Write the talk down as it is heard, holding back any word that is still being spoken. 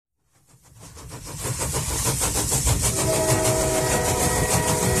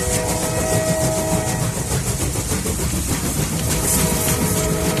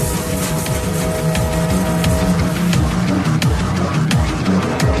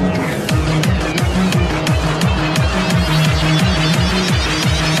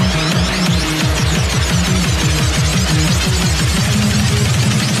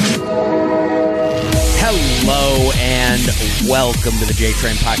Welcome to the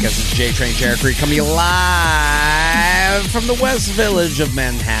J-Train Podcast. It's J-Train Jared Reed coming to you live from the West Village of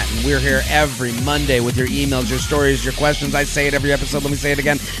Manhattan. We're here every Monday with your emails, your stories, your questions. I say it every episode. Let me say it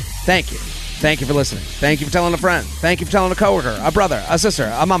again. Thank you. Thank you for listening. Thank you for telling a friend. Thank you for telling a coworker, a brother, a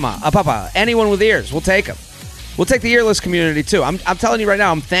sister, a mama, a papa, anyone with ears. We'll take them. We'll take the earless community, too. I'm telling you right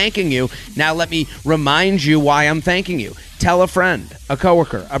now, I'm thanking you. Now let me remind you why I'm thanking you. Tell a friend, a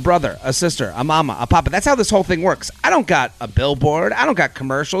coworker, a brother, a sister, a mama, a papa. That's how this whole thing works. I don't got a billboard. I don't got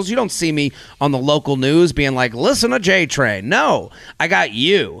commercials. You don't see me on the local news being like, listen to J-Train. No, I got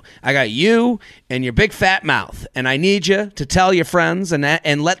you. I got you and your big fat mouth. And I need you to tell your friends and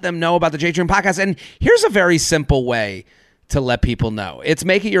let them know about the J-Train podcast. And here's a very simple way to let people know. It's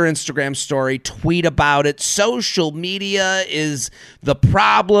make it your Instagram story, tweet about it. Social media is the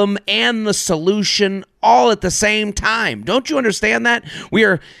problem and the solution all at the same time. Don't you understand that? We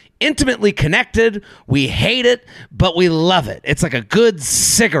are intimately connected. We hate it, but we love it. It's like a good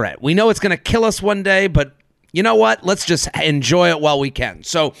cigarette. We know it's going to kill us one day, but you know what? Let's just enjoy it while we can.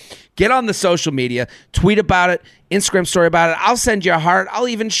 So get on the social media, tweet about it, Instagram story about it. I'll send you a heart. I'll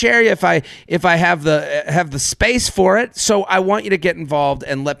even share you if I have the space for it. So I want you to get involved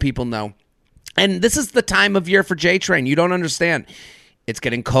and let people know. And this is the time of year for J-Train. You don't understand. It's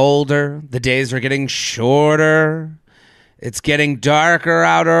getting colder. The days are getting shorter. It's getting darker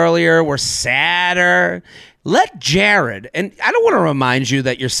out earlier. We're sadder. Let Jared, and I don't want to remind you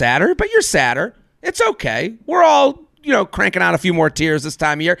that you're sadder, but you're sadder. It's okay. We're all, cranking out a few more tears this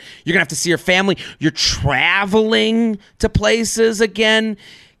time of year. You're going to have to see your family. You're traveling to places again.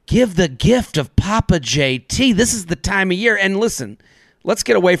 Give the gift of Papa JT. This is the time of year. And listen, let's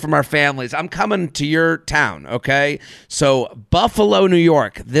get away from our families. I'm coming to your town, okay? So Buffalo, New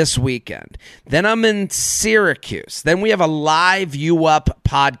York this weekend. Then I'm in Syracuse. Then we have a Live You Up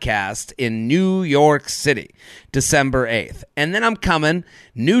podcast in New York City, December 8th. And then I'm coming,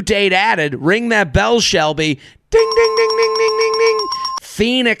 new date added, ring that bell, Shelby. Ding, ding, ding, ding, ding, ding, ding.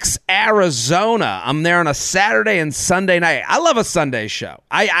 Phoenix, Arizona. I'm there on a Saturday and Sunday night. I love a Sunday show.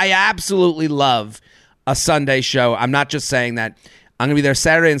 I absolutely love a Sunday show. I'm not just saying that. I'm going to be there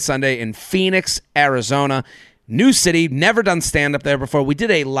Saturday and Sunday in Phoenix, Arizona. New city, never done stand-up there before. We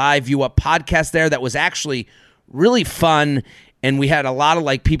did a Live You Up podcast there that was actually really fun, and we had a lot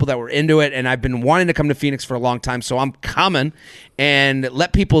of people that were into it, and I've been wanting to come to Phoenix for a long time, so I'm coming. And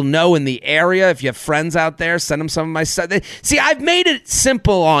let people know in the area. If you have friends out there, send them some of my stuff. See, I've made it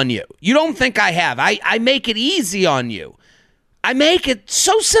simple on you. You don't think I have. I make it easy on you. I make it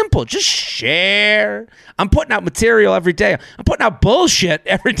so simple. Just share. I'm putting out material every day. I'm putting out bullshit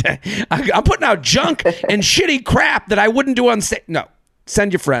every day. I'm putting out junk and shitty crap that I wouldn't do on stage. No.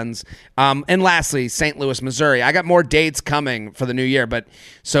 Send your friends. And lastly, St. Louis, Missouri. I got more dates coming for the new year, but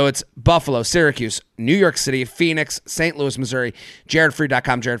so it's Buffalo, Syracuse, New York City, Phoenix, St. Louis, Missouri,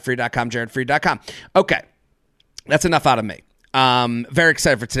 jaredfreed.com, jaredfreed.com, jaredfreed.com. Okay. That's enough out of me. Very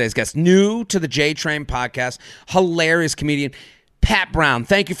excited for today's guest. New to the J-Train podcast, hilarious comedian, Pat Brown.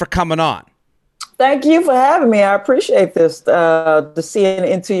 Thank you for coming on. Thank you for having me. I appreciate this, to seeing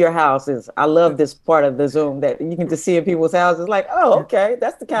into your houses. I love this part of the Zoom that you can just see in people's houses. Like, oh, okay,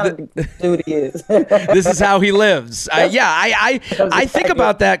 that's the kind of dude he is. This is how he lives. I think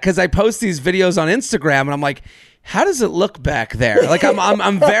about that because I post these videos on Instagram, and I'm like, how does it look back there? Like,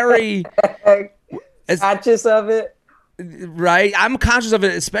 I'm very conscious of it. Right? I'm conscious of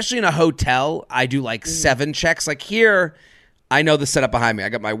it, especially in a hotel. I do 7 checks. Like here, I know the setup behind me. I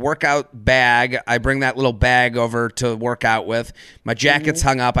got my workout bag. I bring that little bag over to work out with. My jacket's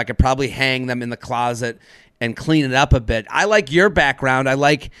hung up. I could probably hang them in the closet and clean it up a bit. I like your background. I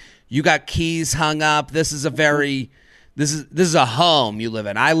like you got keys hung up. This is a very this is a home you live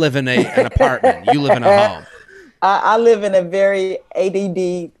in. I live in an apartment. You live in a home. I live in a very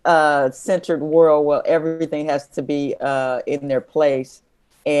ADD centered world where everything has to be in their place,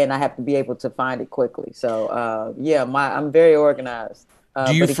 and I have to be able to find it quickly. So I'm very organized.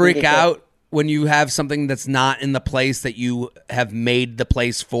 Do you freak out when you have something that's not in the place that you have made the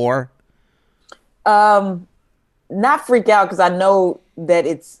place for? Not freak out because I know that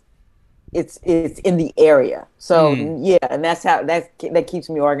it's in the area. So and that's how that keeps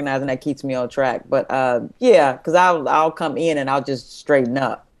me organized and that keeps me on track. But because I'll come in and I'll just straighten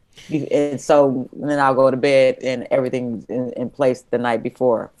up, and so then I'll go to bed and everything's in place the night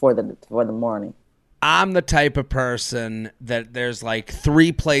before for the morning. I'm the type of person that there's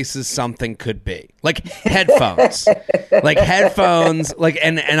 3 places something could be. Like headphones.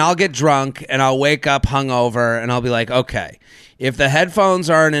 And I'll get drunk and I'll wake up hungover and I'll be like, okay, if the headphones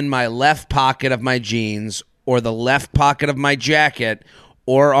aren't in my left pocket of my jeans or the left pocket of my jacket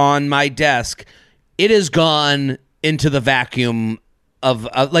or on my desk, it is gone into the vacuum of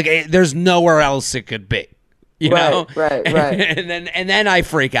like there's nowhere else it could be. You know? Right. And then I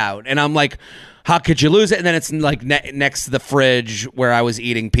freak out, and I'm like, how could you lose it? And then it's like next to the fridge where I was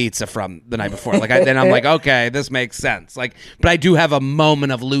eating pizza from the night before. Like then I'm like, okay, this makes sense. Like, but I do have a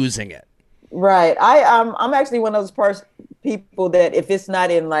moment of losing it. Right. I'm actually one of those people that if it's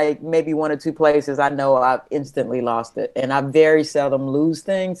not in like maybe one or two places, I know I've instantly lost it. And I very seldom lose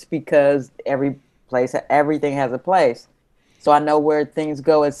things because everything has a place. So I know where things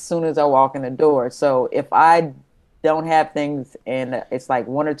go as soon as I walk in the door. So if I don't have things and it's like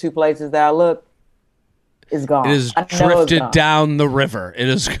one or two places that I look, it's gone. It is drifted down the river. It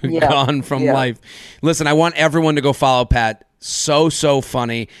is gone from life. Listen, I want everyone to go follow Pat. So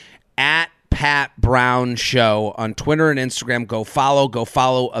funny. At Pat Brown Show on Twitter and Instagram. Go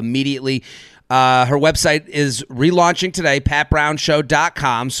follow immediately. Her website is relaunching today,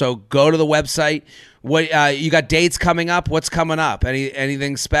 patbrownshow.com. So go to the website. What you got dates coming up? What's coming up?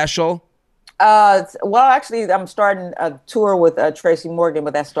 Anything special? Well, actually, I'm starting a tour with Tracy Morgan,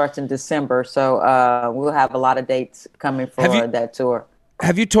 but that starts in December. So we'll have a lot of dates coming for that tour.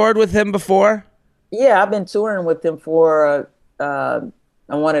 Have you toured with him before? Yeah, I've been touring with him for, I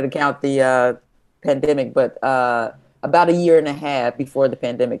wanted to count the pandemic, but about a year and a half before the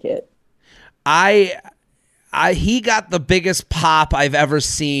pandemic hit. He got the biggest pop I've ever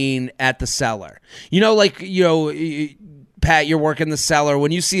seen at the Cellar. Pat, you're working the Cellar.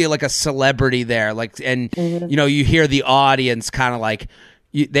 When you see like a celebrity there, like, and you hear the audience kind of like,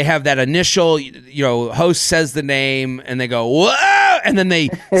 they have that initial, host says the name and they go, whoa, and then they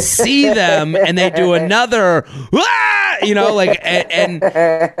see them and they do another, whoa, and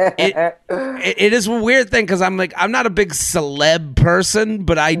it is a weird thing because I'm like, I'm not a big celeb person,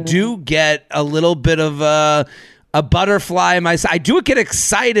 but I do get a little bit of a butterfly in my side. I do get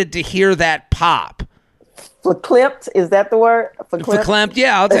excited to hear that pop. Verklempt, is that the word? Verklempt,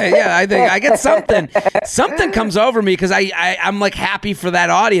 yeah, I'll tell you. Yeah, I think I get something. Something comes over me because I'm like happy for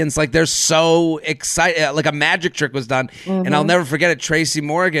that audience. Like they're so excited. Like a magic trick was done, and I'll never forget it. Tracy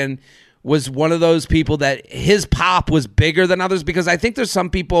Morgan was one of those people that his pop was bigger than others because I think there's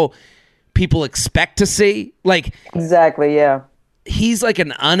some people expect to see. Like exactly, yeah. He's like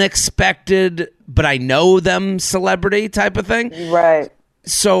an unexpected, but I know them celebrity type of thing, right?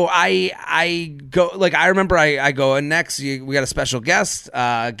 So I go, like, I remember I go, and next we got a special guest,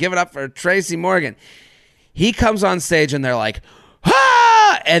 give it up for Tracy Morgan. He comes on stage and they're like,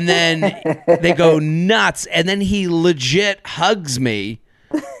 ah! And then they go nuts. And then he legit hugs me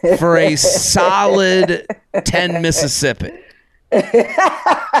for a solid 10 Mississippi. And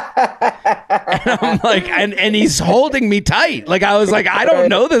I'm like, and he's holding me tight. Like I was like, I don't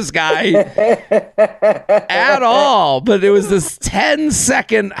know this guy at all, but it was this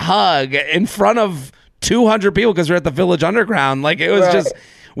 10-second hug in front of 200 people because we're at the Village Underground. Like it was just,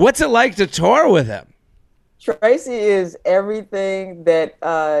 what's it like to tour with him? Tracy is everything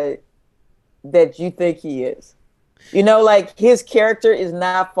that you think he is. Like his character is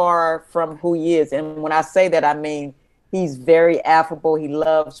not far from who he is, and when I say that, I mean. He's very affable. He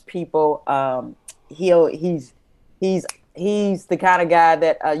loves people. He's the kind of guy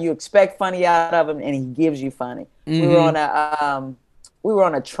that you expect funny out of him, and he gives you funny. We were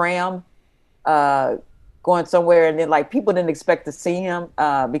on a tram going somewhere, and then like people didn't expect to see him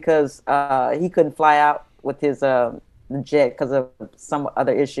because he couldn't fly out with his jet because of some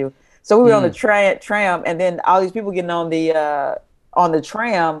other issue. So we were on the tram, and then all these people getting on the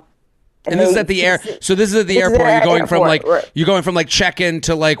tram. And this is at the air. So this is at the airport. You're going from like check-in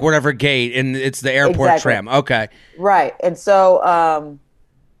to like whatever gate, and it's the airport tram. Okay, right. And so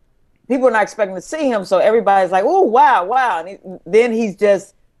people are not expecting to see him. So everybody's like, "Oh, wow!" And then he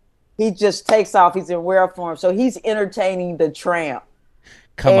just takes off. He's in rare form. So he's entertaining the tram.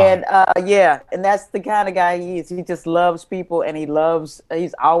 Come on. And that's the kind of guy he is. He just loves people, and he's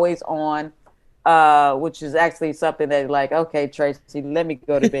always on. Which is actually something that like, okay, Tracy, let me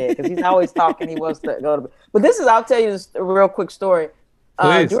go to bed because he's always talking. He wants to go to bed. But I'll tell you this a real quick story.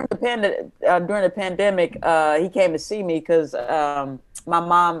 During the pandemic, he came to see me because my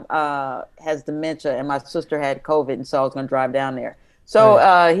mom has dementia and my sister had COVID, and so I was going to drive down there.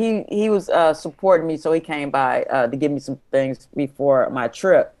 So he was supporting me, so he came by to give me some things before my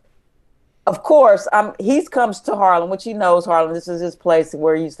trip. Of course, he comes to Harlem, which he knows Harlem. This is his place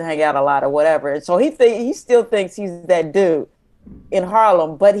where he used to hang out a lot or whatever. And so he still thinks he's that dude in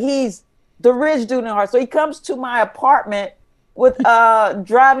Harlem, but he's the rich dude in Harlem. So he comes to my apartment with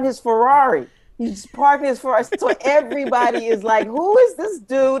driving his Ferrari. He's parking his Ferrari. So everybody is like, who is this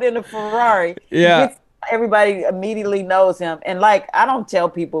dude in a Ferrari? Yeah. Everybody immediately knows him. And like, I don't tell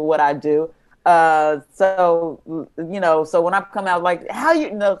people what I do. So so when I come out, like, how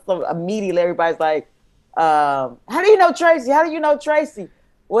you know? So immediately everybody's like, how do you know Tracy? How do you know Tracy?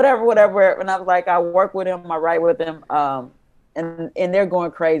 Whatever. And I was like, I work with him, I write with him, and they're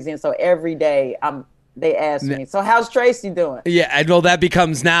going crazy. And so every day they ask me, so how's Tracy doing? Yeah, well, that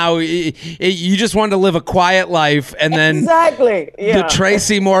becomes now, you just want to live a quiet life, and then exactly, the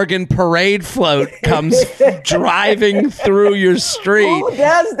Tracy Morgan parade float comes driving through your street. Who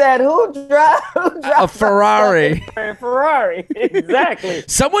does that? Who drives a Ferrari? Ferrari, exactly.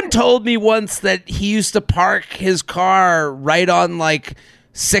 Someone told me once that he used to park his car right on, like,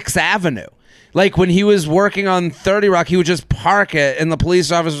 6th Avenue. Like, when he was working on 30 Rock, he would just park it, and the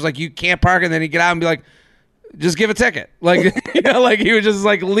police officer was like, you can't park it, and then he'd get out and be like, just give a ticket. Like, like, he would just,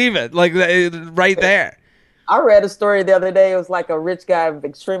 like, leave it, like, right there. I read a story the other day. It was like a rich guy,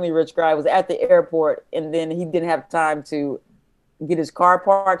 extremely rich guy, was at the airport, and then he didn't have time to get his car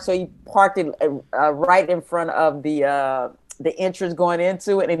parked, so he parked it right in front of the entrance going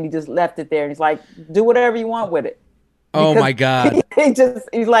into it, and he just left it there. And he's like, do whatever you want with it. Oh, my God.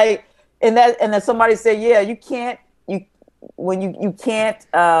 He's like, and then somebody said, yeah, you can't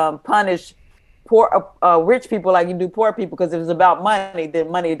punish poor rich people like you do poor people, because if it's about money,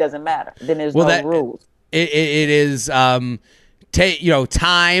 then money doesn't matter. Then there's no rules. It is time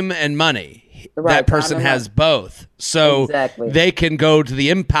and money. Right, that person has both, so they can go to the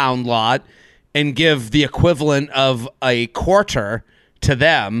impound lot and give the equivalent of a quarter to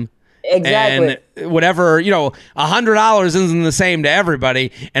them. Exactly. And whatever, $100 isn't the same to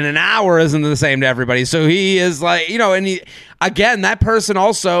everybody, and an hour isn't the same to everybody. So he is like, and again, that person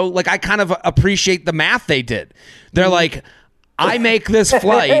also, like, I kind of appreciate the math they did. They're like, I make this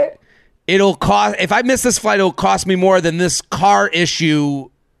flight, if I miss this flight, it'll cost me more than this car issue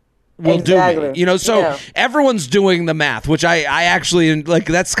will do me. So everyone's doing the math, which I actually like.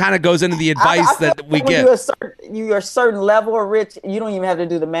 That's kind of goes into the advice that we give. You're a certain level of rich, you don't even have to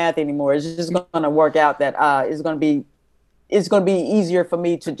do the math anymore. It's just going to work out that it's going to be easier for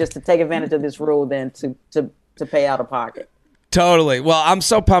me to take advantage of this rule than to pay out of pocket. Totally. Well, I'm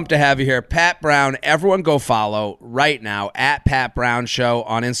so pumped to have you here. Pat Brown, everyone go follow right now at Pat Brown Show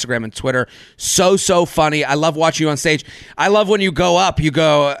on Instagram and Twitter. So funny. I love watching you on stage. I love when you go up, you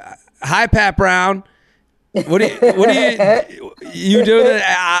go, hi, Pat Brown. What do you do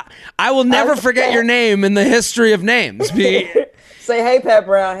that? I will never forget your name in the history of names. Say, hey, Pat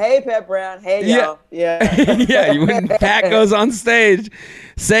Brown. Hey, Pat Brown. Hey, y'all. Yeah. Yeah. When Pat goes on stage,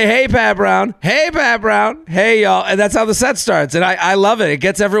 say, hey, Pat Brown. Hey, Pat Brown. Hey, y'all. And that's how the set starts. And I love it. It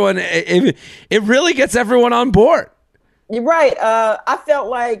gets everyone, it really gets everyone on board. You're right. I felt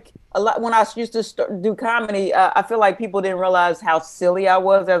like a lot when I used to do comedy, I feel like people didn't realize how silly I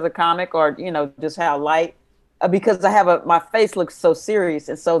was as a comic, or, just how light. Because I have my face looks so serious.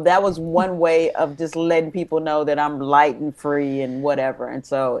 And so that was one way of just letting people know that I'm light and free and whatever. And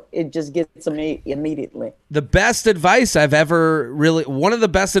so it just gets to me immediately. The best advice one of the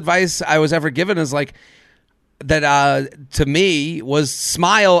best advice I was ever given is like that to me was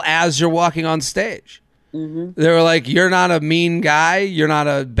smile as you're walking on stage. Mm-hmm. They were like, you're not a mean guy. You're not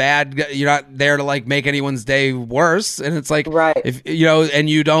a bad guy. You're not there to like make anyone's day worse. And it's like, right. If you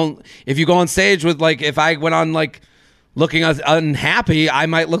go on stage with like, if I went on like looking unhappy, I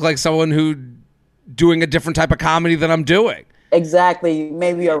might look like someone who doing a different type of comedy than I'm doing. Exactly.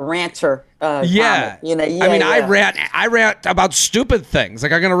 Maybe a ranter. Yeah. Comic, I mean, I rant about stupid things.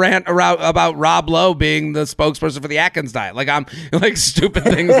 Like I'm going to rant about Rob Lowe being the spokesperson for the Atkins diet. Like I'm like stupid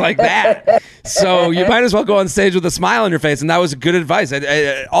things like that. So you might as well go on stage with a smile on your face. And that was good advice.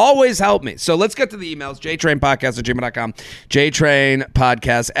 It always helped me. So let's get to the emails. JTrainPodcast@gmail.com.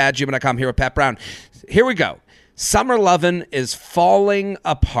 JTrainPodcast@gmail.com. Here with Pat Brown. Here we go. Summer Lovin' is falling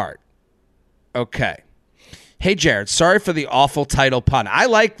apart. Okay. Hey, Jared, sorry for the awful title pun. I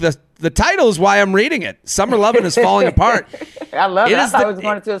like the title is why I'm reading it. Summer Lovin' is falling apart. I love it. I thought it was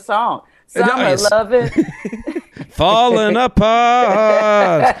going into a song. Summer Lovin'. Falling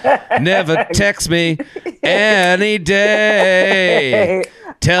apart. Never text me any day.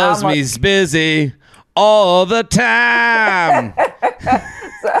 Tells me he's busy all the time.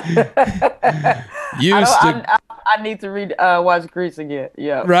 I need to watch Grease again.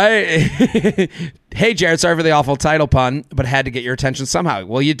 Yeah. Right. Hey, Jared, sorry for the awful title pun, but had to get your attention somehow.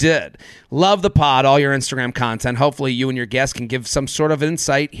 Well, you did. Love the pod, all your Instagram content. Hopefully you and your guests can give some sort of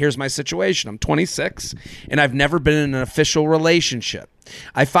insight. Here's my situation. I'm 26, and I've never been in an official relationship.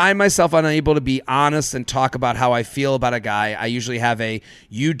 I find myself unable to be honest and talk about how I feel about a guy. I usually have a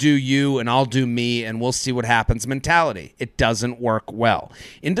you do you and I'll do me and we'll see what happens mentality. It doesn't work well.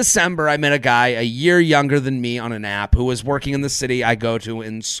 In December, I met a guy a year younger than me on an app who was working in the city I go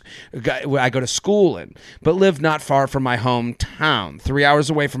to school in, but lived not far from my hometown, 3 hours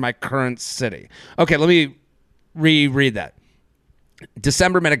away from my current city. Okay, let me reread that.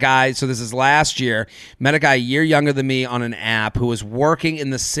 December, met a guy, so this is last year, met a guy a year younger than me on an app who was working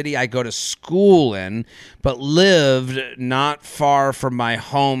in the city I go to school in, but lived not far from my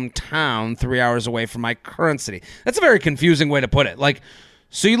hometown, 3 hours away from my current city. That's a very confusing way to put it. Like,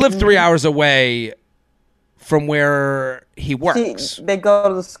 so you live 3 hours away from where he works. They go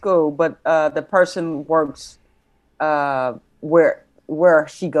to the school, but the person works where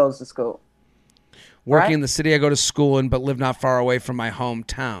she goes to school. Working in the city I go to school in, but live not far away from my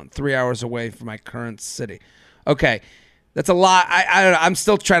hometown, 3 hours away from my current city. Okay, that's a lot. I don't know. I'm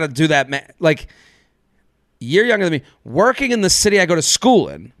still trying to do that. Like, year younger than me, working in the city I go to school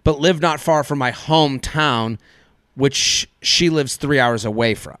in, but live not far from my hometown, which she lives 3 hours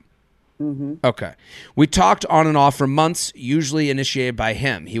away from. Mm-hmm. Okay. We talked on and off for months, usually initiated by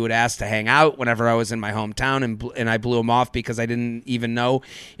him. He would ask to hang out whenever I was in my hometown, and I blew him off because I didn't even know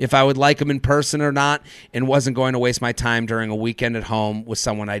if I would like him in person or not and wasn't going to waste my time during a weekend at home with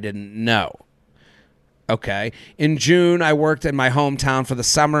someone I didn't know. Okay. In June, I worked in my hometown for the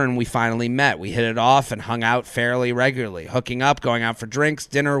summer, and we finally met. We hit it off and hung out fairly regularly, hooking up, going out for drinks,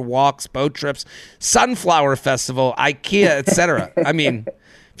 dinner, walks, boat trips, Sunflower Festival, IKEA, etc. I mean...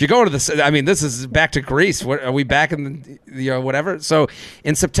 If you go to this, I mean, this is back to Greece. Are we back in the, whatever? So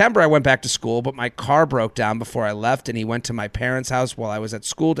in September, I went back to school, but my car broke down before I left, and he went to my parents' house while I was at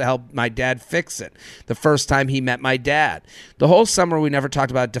school to help my dad fix it. The first time he met my dad. The whole summer, we never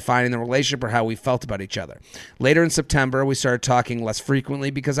talked about defining the relationship or how we felt about each other. Later in September, we started talking less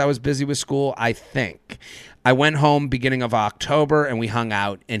frequently because I was busy with school, I think. I went home beginning of October and we hung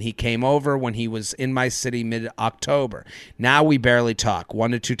out, and he came over when he was in my city mid-October. Now we barely talk,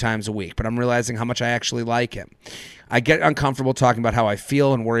 1 to 2 times a week, but I'm realizing how much I actually like him. I get uncomfortable talking about how I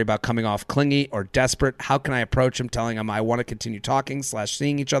feel and worry about coming off clingy or desperate. How can I approach him telling him I want to continue talking /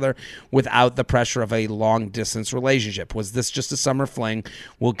 seeing each other without the pressure of a long-distance relationship? Was this just a summer fling?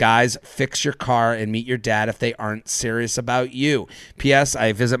 Will guys fix your car and meet your dad if they aren't serious about you? P.S.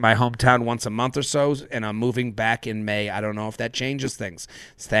 I visit my hometown once a month or so, and I'm moving back in May. I don't know if that changes things.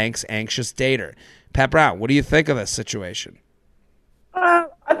 Thanks, Anxious Dater. Pat Brown, what do you think of this situation? I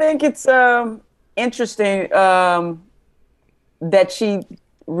think it's... interesting that she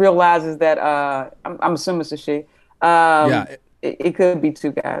realizes that I'm assuming it's a she. It could be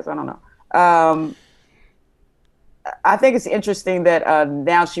two guys. I don't know. I think it's interesting that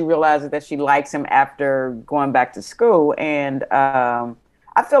now she realizes that she likes him after going back to school, and I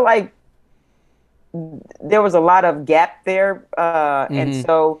feel like there was a lot of gap there, and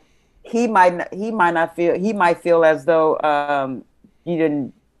so he might feel as though you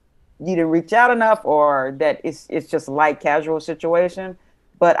didn't reach out enough, or that it's just a light casual situation.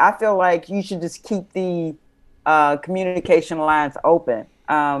 But I feel like you should just keep the communication lines open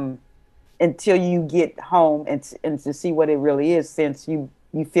until you get home and to see what it really is, since you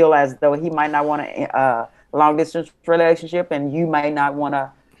feel as though he might not want a long distance relationship and you might not want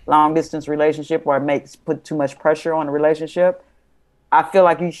a long distance relationship, or put too much pressure on the relationship. I feel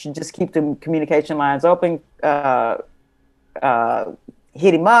like you should just keep the communication lines open,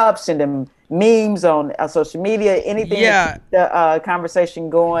 hit him up, send him memes on social media, anything to keep the conversation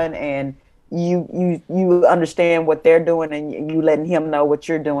going, and you understand what they're doing, and you letting him know what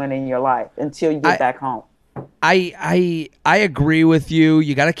you're doing in your life until you get back home. I agree with you.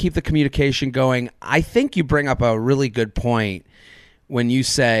 You got to keep the communication going. I think you bring up a really good point when you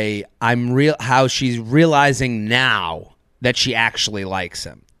say how she's realizing now that she actually likes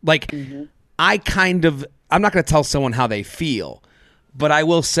him. Like, I'm not going to tell someone how they feel, but I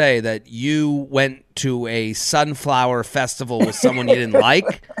will say that you went to a Sunflower Festival with someone you didn't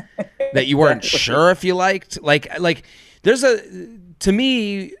like, that you weren't sure if you liked. Like to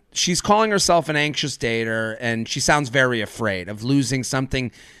me, she's calling herself an anxious dater, and she sounds very afraid of losing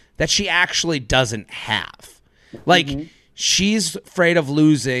something that she actually doesn't have. Like, she's afraid of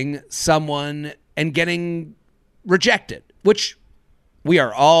losing someone and getting rejected, which we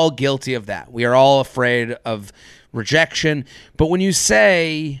are all guilty of that. We are all afraid of rejection. But when you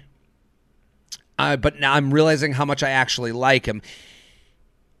say, but now I'm realizing how much I actually like him,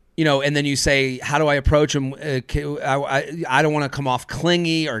 and then you say, how do I approach him? I don't want to come off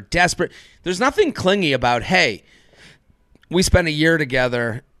clingy or desperate. There's nothing clingy about, hey, we spent a year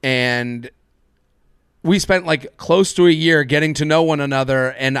together and we spent like close to a year getting to know one another,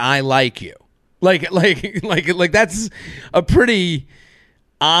 and I like you. Like that's a pretty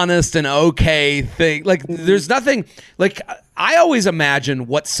honest and okay thing. Like there's nothing like I always imagine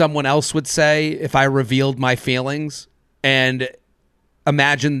what someone else would say if I revealed my feelings and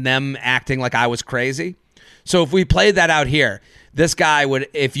imagine them acting like I was crazy. So if we played that out here, this guy would,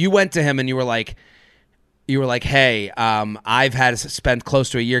 if you went to him and you were like, hey, I've had spent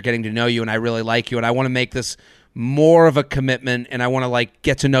close to a year getting to know you and I really like you and I want to make this more of a commitment and I want to like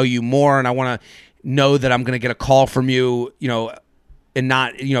get to know you more and I want to know that I'm going to get a call from you, you know, and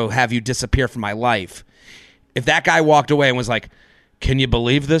not, you know, have you disappear from my life. If that guy walked away and was like, can you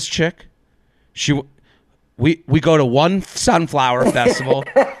believe this chick? We go to one sunflower festival.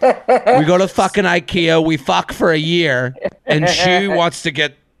 We go to fucking IKEA. We fuck for a year. And she wants to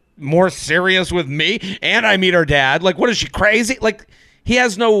get more serious with me. And I meet her dad. Like, what is she, crazy? Like, he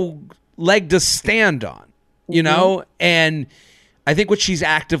has no leg to stand on, you know? And I think what she's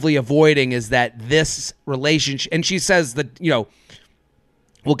actively avoiding is that this relationship, and she says that, you know,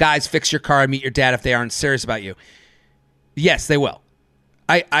 will guys fix your car and meet your dad if they aren't serious about you? Yes, they will.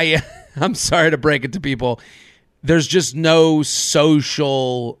 I'm sorry to break it to people. There's just no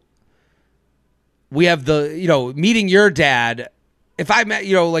social. We have the, you know, meeting your dad. If I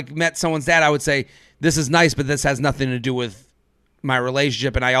met someone's dad, I would say, this is nice, but this has nothing to do with my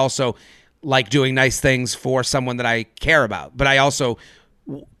relationship. And I also like doing nice things for someone that I care about. But I also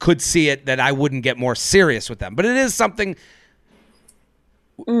could see it that I wouldn't get more serious with them. But it is something.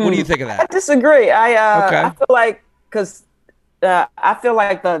 What do you think of that? I disagree. Okay. I feel like, because I feel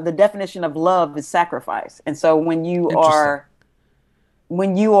like the definition of love is sacrifice. And so when you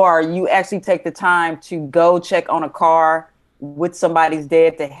actually take the time to go check on a car with somebody's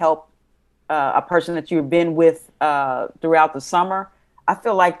dad to help a person that you've been with throughout the summer, I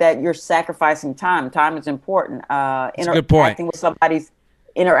feel like that you're sacrificing time. Time is important. That's a good point.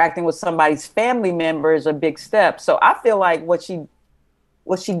 Interacting with somebody's family member is a big step. So I feel like what she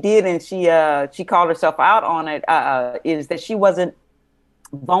did, and she called herself out on it, is that she wasn't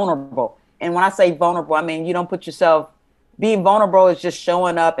vulnerable. And when I say vulnerable, I mean, you don't put yourself, being vulnerable is just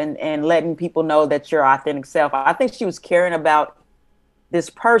showing up and letting people know that you're authentic self. I think she was caring about this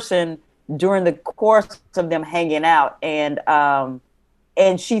person during the course of them hanging out. And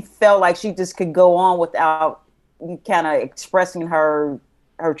she felt like she just could go on without kind of expressing her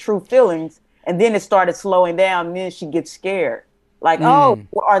true feelings. And then it started slowing down, and then she gets scared. Like, oh,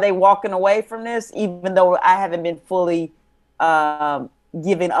 are they walking away from this? Even though I haven't been fully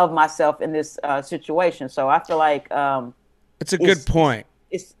giving of myself in this situation. So I feel like it's a good point.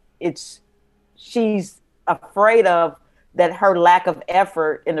 She's afraid of that her lack of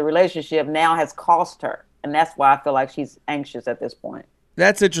effort in the relationship now has cost her. And that's why I feel like she's anxious at this point.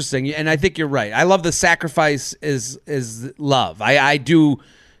 That's interesting. And I think you're right. I love the sacrifice is love. I do,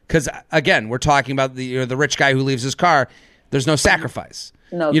 because again, we're talking about the rich guy who leaves his car. There's no sacrifice.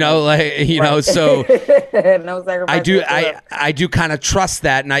 No, so no sacrifice. I do kind of trust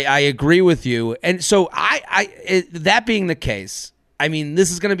that, and I agree with you. And so that being the case, I mean,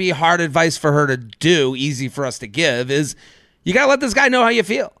 this is going to be hard advice for her to do, easy for us to give, is you got to let this guy know how you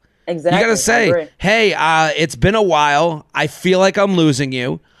feel. Exactly. You got to say, hey, it's been a while. I feel like I'm losing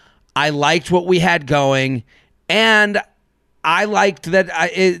you. I liked what we had going, and I liked that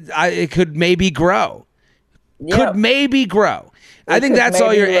it could maybe grow. Yep. Could maybe grow. I think that's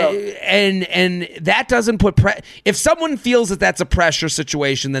all you're, and that doesn't put if someone feels that that's a pressure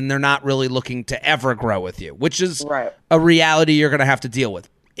situation, then they're not really looking to ever grow with you, which is a reality you're going to have to deal with.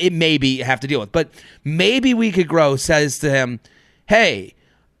 It maybe have to deal with, but maybe we could grow. Says to him, hey,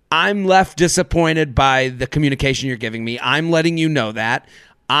 I'm left disappointed by the communication you're giving me. I'm letting you know that.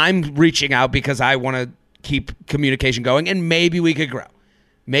 I'm reaching out because I want to keep communication going, and maybe we could grow.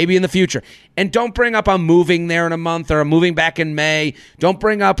 Maybe in the future. And don't bring up I'm moving there in a month or I'm moving back in May. Don't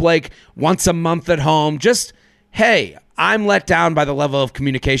bring up like once a month at home. Just, hey, I'm let down by the level of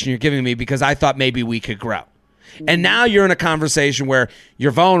communication you're giving me because I thought maybe we could grow. Mm-hmm. And now you're in a conversation where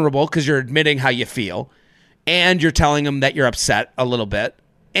you're vulnerable because you're admitting how you feel, and you're telling them that you're upset a little bit,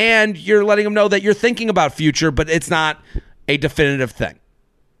 and you're letting them know that you're thinking about future, but it's not a definitive thing.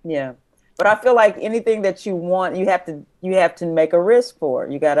 Yeah. But I feel like anything that you want, you have to make a risk for.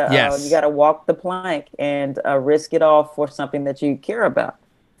 You gotta walk the plank and risk it all for something that you care about.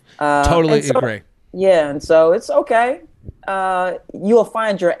 Totally agree. Yeah, and so it's okay. You'll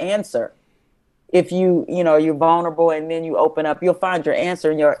find your answer if you're vulnerable and then you open up. You'll find your answer,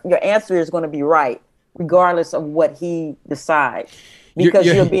 and your answer is going to be right, regardless of what he decides, because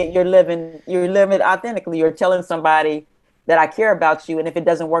you're living authentically. You're telling somebody that I care about you, and if it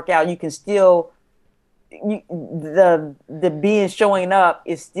doesn't work out, you can still the being showing up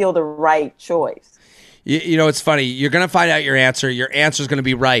is still the right choice. You know, it's funny. You're going to find out your answer. Your answer is going to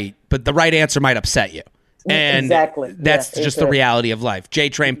be right, but the right answer might upset you. And exactly. That's just the reality of life.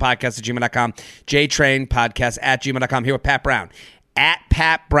 JTrainPodcast@gmail.com. JTrainPodcast@gmail.com. Here with Pat Brown. At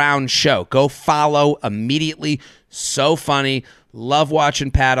Pat Brown Show. Go follow immediately. So funny. Love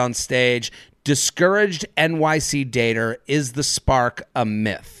watching Pat on stage. Discouraged NYC dater. Is the spark a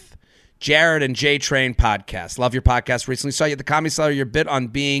myth? Jared and J Train Podcast. Love your podcast. Recently saw you at the Comedy Cellar. Your bit on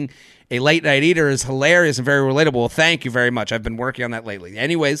being a late night eater is hilarious and very relatable. Well, thank you very much. I've been working on that lately.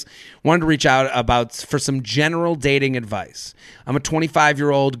 Anyways, wanted to reach out for some general dating advice. I'm a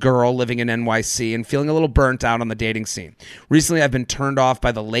 25-year-old girl living in NYC and feeling a little burnt out on the dating scene. Recently, I've been turned off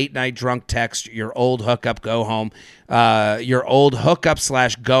by the late night drunk text, your old hookup, go home. Your old hookup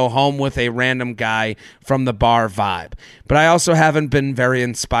 / go home with a random guy from the bar vibe. But I also haven't been very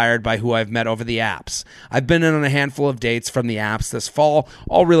inspired by who I've met over the apps. I've been in on a handful of dates from the apps this fall,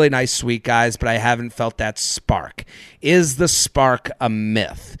 all really nice, sweet guys, but I haven't felt that spark. Is the spark a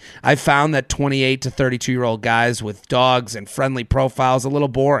myth? I found that 28 to 32-year-old guys with dogs and friendly profiles a little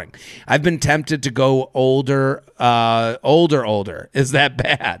boring. I've been tempted to go older. Is that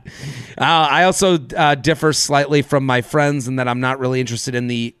bad? I also differ slightly from my friends in that I'm not really interested in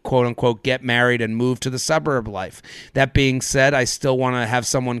the quote-unquote get married and move to the suburb life. That being said, I still want to have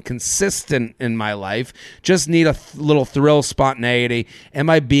someone consistent in my life. Just need a little thrill, spontaneity.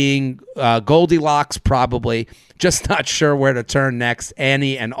 Am I being Goldilocks? Probably. Just not sure where to turn next.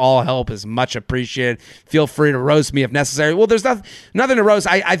 Any and all help is much appreciated. Feel free to roast me if necessary. Well, there's nothing to roast.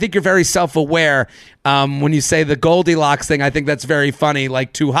 I think you're very self-aware when you say the Goldilocks thing. I think that's very funny.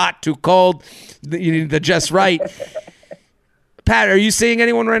 Like too hot, too cold. You need the just right. Pat, are you seeing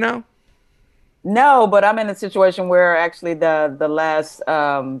anyone right now? No, but I'm in a situation where actually the last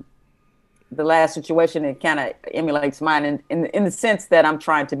situation, it kind of emulates mine in the sense that I'm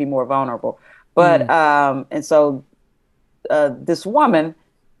trying to be more vulnerable. But and so this woman,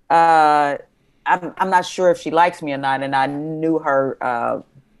 I'm not sure if she likes me or not, and I knew her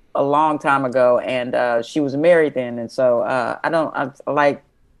a long time ago, and she was married then, and so I'm like,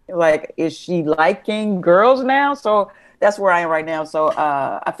 is she liking girls now? So that's where I am right now. So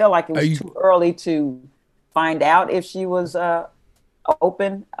I felt like it was too early to find out if she was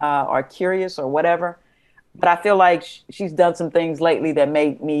open or curious or whatever. But I feel like she's done some things lately that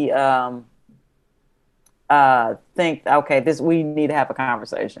made me think, okay, we need to have a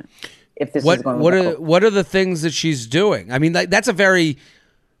conversation. If this is going to what are the things that she's doing? I mean, that's a very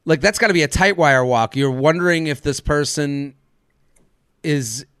that's got to be a tight wire walk. You're wondering if this person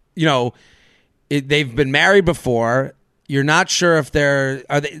is, they've been married before. You're not sure if are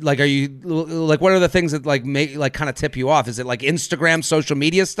you what are the things that make kind of tip you off? Is it like Instagram, social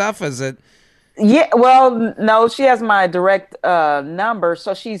media stuff? Is it? Yeah, well, no, she has my direct number,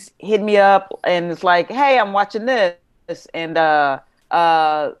 so she's hit me up and it's like, hey, I'm watching this, and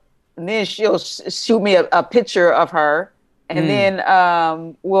then she'll shoot me a picture of her, and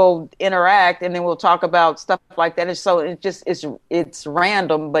then we'll interact, and then we'll talk about stuff like that. And so it's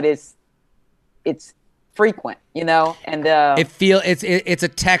random, but it's frequent, and it's a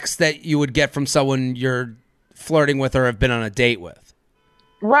text that you would get from someone you're flirting with or have been on a date with.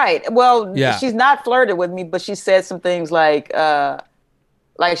 Right. Well, she's not flirted with me, but she said some things like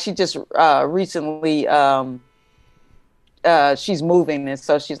she just recently she's moving, and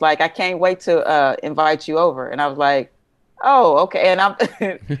so she's like, I can't wait to invite you over. And I was like, oh, okay. And I'm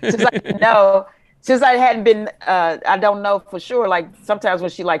just like, no, since I hadn't been, I don't know for sure. Like sometimes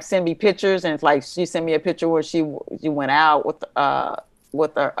when she send me pictures, and it's like she sent me a picture where she went out with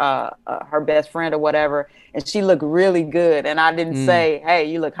her best friend or whatever, and she looked really good, and I didn't say, hey,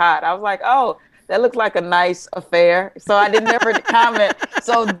 you look hot. I was like, oh, that looked like a nice affair, so I didn't ever comment.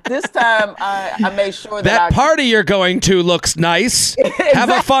 So this time I made sure that party you're going to looks nice. Exactly. Have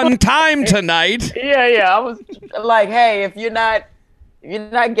a fun time tonight. Yeah, I was like, hey, if you're not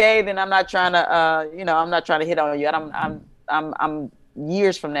gay, then I'm not trying to I'm not trying to hit on you, and I'm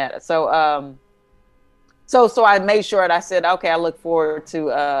years from that. So So I made sure that I said, okay, I look forward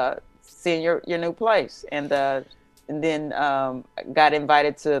to seeing your new place, and then got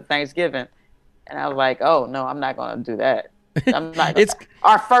invited to Thanksgiving, and I was like, oh no, I'm not going to do that. I'm not.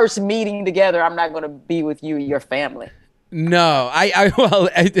 Our first meeting together. I'm not going to be with you, your family. No,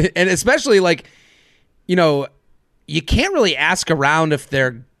 and especially you can't really ask around if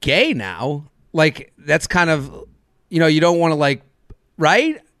they're gay now. That's kind of, you don't want to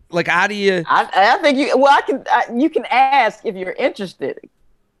right. How do you? I think you. Well, you can ask if you're interested.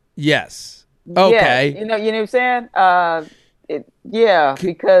 Yes. Okay. Yeah, you know what I'm saying. Yeah,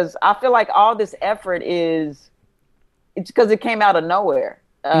 because I feel like all this effort it's because it came out of nowhere.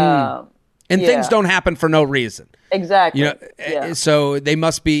 And things Yeah, don't happen for no reason. exactly. You know, Yeah. so they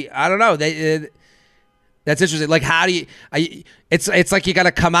must be. I don't know. That's interesting. Like, how do you? It's like you got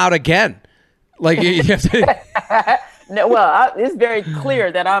to come out again. Like you have to. No, well, it's very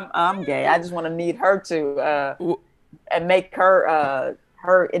clear that I'm gay. I just want to need her to and make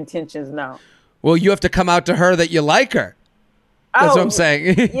her intentions known. Well, you have to come out to her that you like her. That's what I'm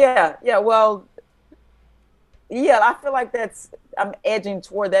saying. Yeah, yeah. Well, yeah. I feel like I'm edging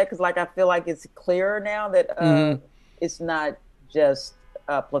toward that because, like, I feel like it's clearer now that it's not just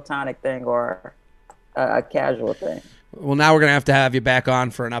a platonic thing or a casual thing. Well, now we're gonna have to have you back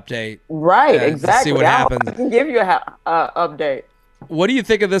on for an update. Right, exactly. See what happens. I can give you a update. What do you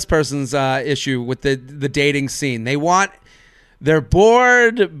think of this person's issue with the dating scene? They're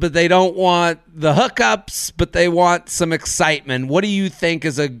bored, but they don't want the hookups, but they want some excitement. What do you think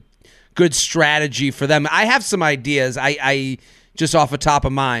is a good strategy for them? I have some ideas. I just off the top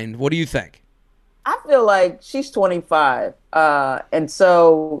of mind. What do you think? I feel like she's 25, and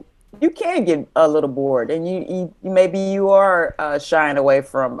so you can get a little bored, and you maybe you are shying away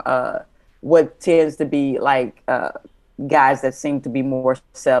from what tends to be like guys that seem to be more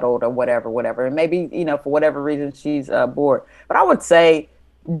settled or whatever. And maybe, for whatever reason she's bored. But I would say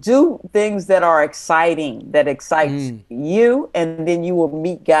do things that are exciting, that excites you, and then you will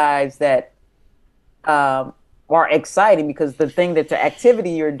meet guys that are exciting because the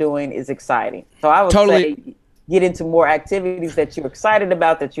activity you're doing is exciting. So I would say get into more activities that you're excited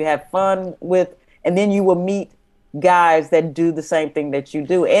about, that you have fun with, and then you will meet guys that do the same thing that you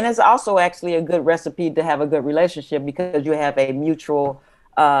do. And it's also actually a good recipe to have a good relationship because you have a mutual,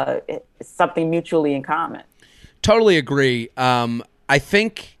 something mutually in common. Totally agree. I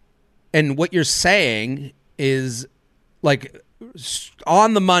think, and what you're saying is like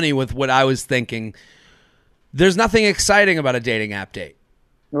on the money with what I was thinking. There's nothing exciting about a dating app date.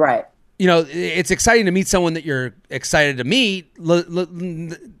 Right. It's exciting to meet someone that you're excited to meet.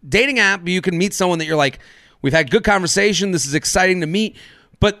 Dating app, you can meet someone that you're like, we've had good conversation. This is exciting to meet.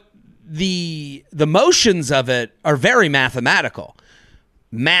 But the motions of it are very mathematical.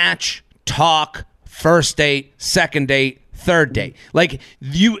 Match, talk, first date, second date, third date. Like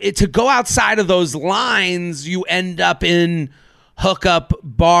to go outside of those lines, you end up in hookup,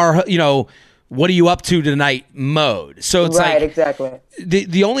 bar, what are you up to tonight mode. So it's right, like exactly.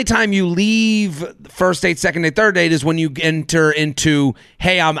 The only time you leave first date, second date, third date is when you enter into,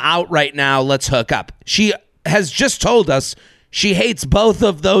 hey, I'm out right now, let's hook up. She has just told us she hates both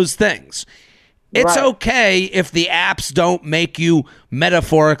of those things. It's okay if the apps don't make you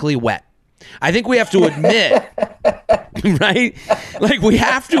metaphorically wet. I think we have to admit, right? Like we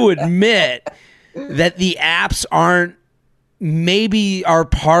have to admit that the apps maybe are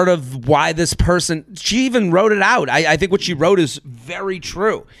part of why this person, she even wrote it out. I think what she wrote is very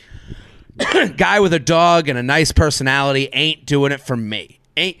true. Guy with a dog and a nice personality ain't doing it for me.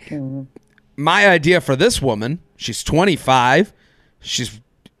 My idea for this woman, she's 25.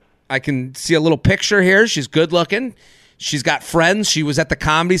 I can see a little picture here. She's good looking. She's got friends. She was at the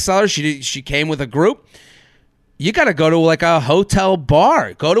Comedy Cellar. She came with a group. You got to go to like a hotel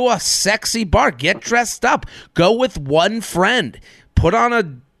bar. Go to a sexy bar. Get dressed up. Go with one friend. Put on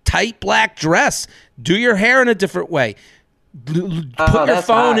a tight black dress. Do your hair in a different way. Put your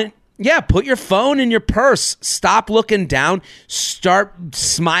phone in. Yeah, put your phone in your purse. Stop looking down. Start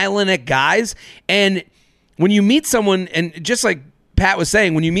smiling at guys. And when you meet someone, and just like Pat was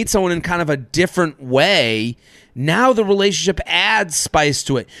saying, when you meet someone in kind of a different way, now the relationship adds spice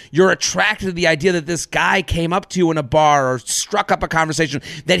to it. You're attracted to the idea that this guy came up to you in a bar or struck up a conversation,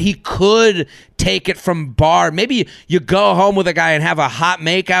 that he could take it from bar. Maybe you go home with a guy and have a hot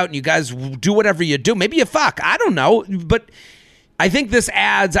makeout and you guys do whatever you do. Maybe you fuck. I don't know. But I think this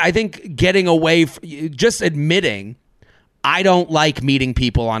adds, getting away, just admitting I don't like meeting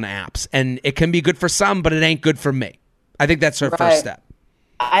people on apps. And it can be good for some, but it ain't good for me. I think that's her first step.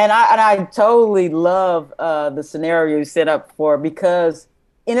 And I totally love the scenario you set up for, because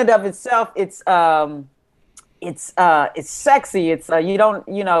in and of itself, it's sexy. It's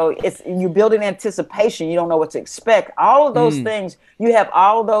you're building anticipation. You don't know what to expect. All of those things, you have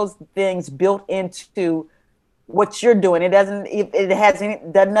all those things built into what you're doing. It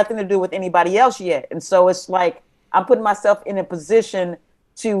hasn't done nothing to do with anybody else yet. And so it's like I'm putting myself in a position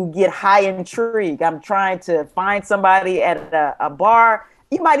to get high intrigue. I'm trying to find somebody at a bar.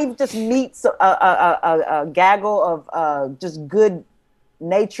 You might even just meet a gaggle of just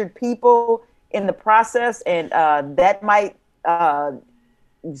good-natured people in the process, and that might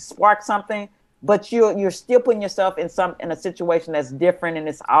spark something. but you're still putting yourself in a situation that's different, and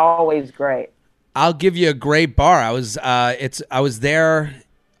it's always great. I'll give you a great bar. I was there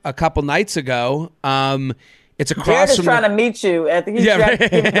a couple nights ago. It's across Jared is from trying to meet you at the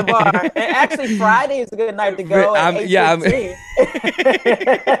the bar. And actually, Friday is a good night to go.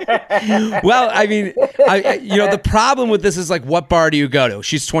 Well, I mean, the problem with this is like, what bar do you go to?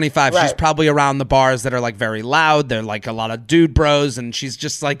 She's 25. Right. She's probably around the bars that are like very loud. They're like a lot of dude bros, and she's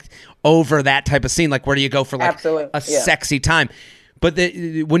just like over that type of scene. Like, where do you go for like sexy time? But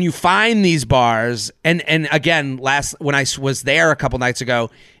when you find these bars, and again, when I was there a couple nights ago,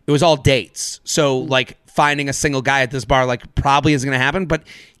 it was all dates. So like finding a single guy at this bar like probably isn't going to happen, but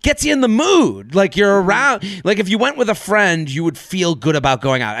gets you in the mood. Like you're around. Like if you went with a friend, you would feel good about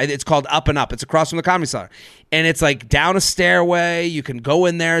going out. It's called Up and Up. It's across from the Comedy Cellar, and it's like down a stairway. You can go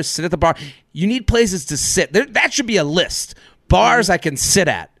in there, sit at the bar. You need places to sit. That should be a list. Bars I can sit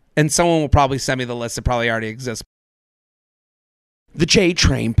at, and someone will probably send me the list. It probably already exists. The J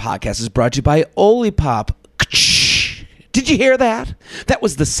Train podcast is brought to you by Olipop. Did you hear that? That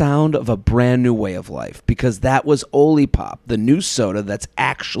was the sound of a brand new way of life, because that was Olipop, the new soda that's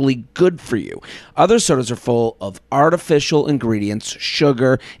actually good for you. Other sodas are full of artificial ingredients,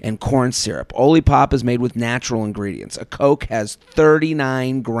 sugar, and corn syrup. Olipop is made with natural ingredients. A Coke has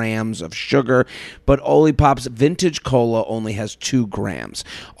 39 grams of sugar, but Olipop's vintage cola only has 2 grams.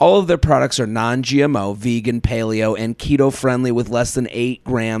 All of their products are non-GMO, vegan, paleo, and keto-friendly with less than 8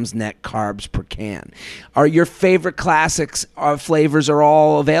 grams net carbs per can. Are your favorite classics flavors are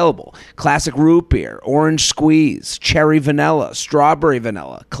all available? Classic root beer, orange squeeze, cherry vanilla, strawberry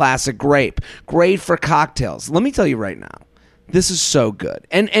vanilla, classic grape. Great for cocktails. Let me tell you right now, this is so good.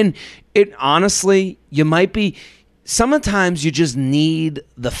 And it honestly, you might be, sometimes you just need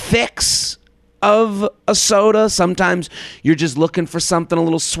the fix of a soda. Sometimes you're just looking for something a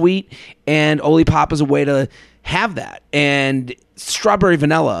little sweet, and Olipop is a way to have that. And strawberry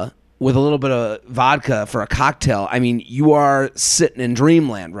vanilla with a little bit of vodka for a cocktail, I mean, you are sitting in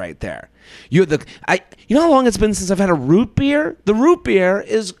dreamland right there. You know how long it's been since I've had a root beer? The root beer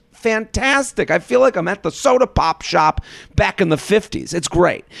is fantastic. I feel like I'm at the soda pop shop back in the 50s. It's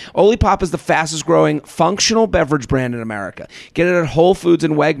great. Olipop is the fastest growing functional beverage brand in America. Get it at Whole Foods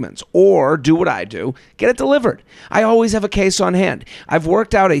and Wegmans, or do what I do, get it delivered. I always have a case on hand. I've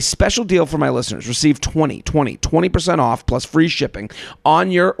worked out a special deal for my listeners. Receive 20% off plus free shipping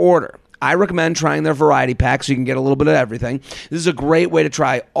on your order. I recommend trying their variety pack so you can get a little bit of everything. This is a great way to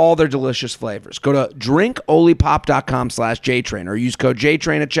try all their delicious flavors. Go to drinkolipop.com/JTrain or use code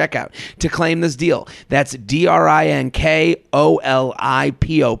JTrain at checkout to claim this deal. That's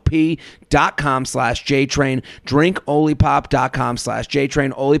drinkolipop.com/JTrain.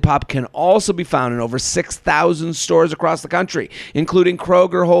 Drinkolipop.com/JTrain. Olipop can also be found in over 6,000 stores across the country, including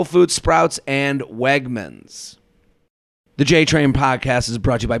Kroger, Whole Foods, Sprouts, and Wegmans. The J-Train podcast is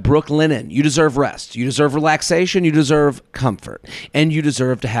brought to you by Brooklinen. You deserve rest. You deserve relaxation. You deserve comfort. And you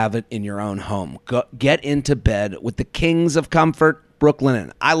deserve to have it in your own home. Get into bed with the kings of comfort, Brooklinen.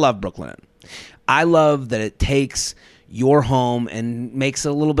 I love Brooklinen. I love that it takes your home and makes it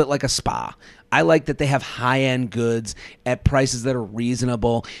a little bit like a spa. I like that they have high-end goods at prices that are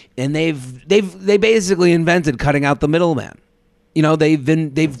reasonable. And they basically invented cutting out the middleman. You know,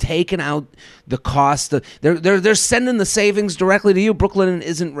 they've taken out the cost. They're sending the savings directly to you. Brooklinen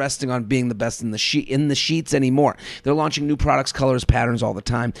isn't resting on being the best in the sheets anymore. They're launching new products, colors, patterns all the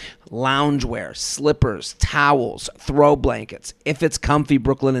time. Loungewear, slippers, towels, throw blankets. If it's comfy,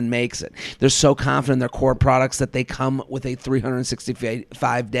 Brooklinen makes it. They're so confident in their core products that they come with a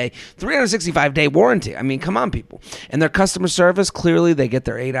 365-day warranty. I mean, come on, people. And their customer service, clearly they get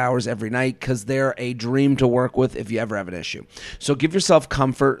their 8 hours every night because they're a dream to work with if you ever have an issue. So give yourself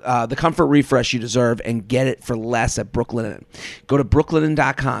comfort, the comfort refresh you deserve, and get it for less at Brooklinen. Go to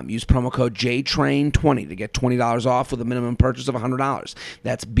brooklinen.com. Use promo code JTRAIN20 to get $20 off with a minimum purchase of $100.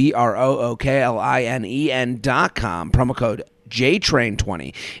 That's BROOKLINEN.com. Promo code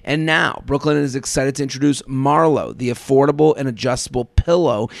JTRAIN20. And now, Brooklinen is excited to introduce Marlow, the affordable and adjustable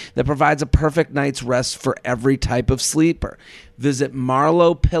pillow that provides a perfect night's rest for every type of sleeper. Visit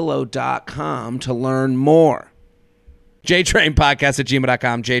marlowpillow.com to learn more. JTrain Podcast at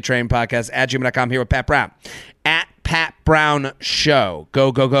gmail.com. JTrain Podcast at gmail.com. Here with Pat Brown at Pat Brown Show.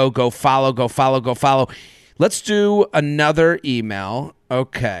 Go follow. Let's do another email.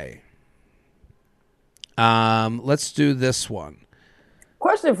 Okay. Let's do this one.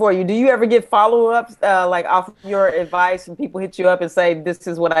 Question for you. Do you ever get follow-ups like off of your advice, and people hit you up and say, this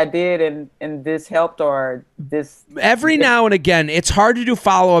is what I did and this helped, or this? Every now and again. It's hard to do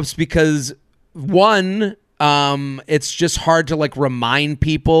follow-ups because, one, it's just hard to like remind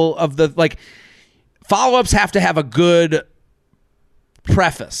people of the, like, follow-ups have to have a good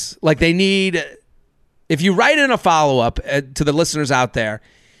preface. Like they need, if you write in a follow-up to the listeners out there,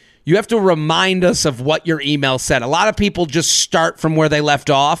 you have to remind us of what your email said. A lot of people just start from where they left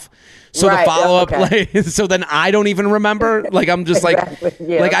off. So the follow-up, like, so then I don't even remember. Like, I'm just Exactly.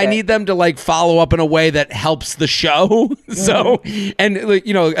 Yeah, I need them to like follow up in a way that helps the show. So, and like,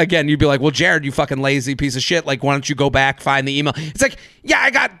 you know, again, you'd be like, well, Jared, you fucking lazy piece of shit. Like, why don't you go back, find the email? It's like, yeah,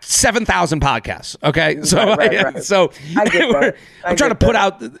 I got 7,000 podcasts. Okay. So, Right. so I get that. I'm trying to put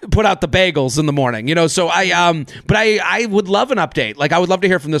out the bagels in the morning, you know? So but I would love an update. Like, I would love to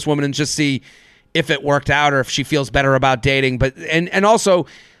hear from this woman and just see if it worked out or if she feels better about dating. But, and also,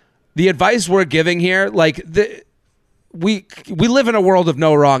 the advice we're giving here, like we live in a world of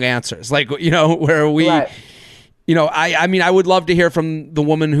no wrong answers. Like, you know, where we, you know, I mean, I would love to hear from the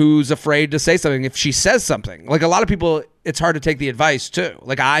woman who's afraid to say something. If she says something, like a lot of people, it's hard to take the advice too.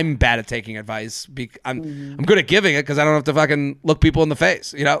 Like I'm bad at taking advice. I'm good at giving it because I don't have to fucking look people in the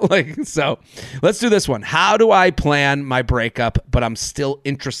face, you know? Like, so let's do this one. How do I plan my breakup, but I'm still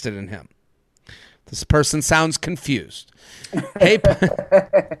interested in him? This person sounds confused. Hey,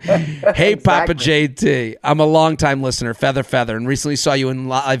 hey, Papa JT. I'm a longtime listener, Feather, and recently saw you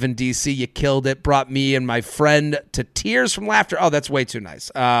live in DC. You killed it. Brought me and my friend to tears from laughter. Oh, that's way too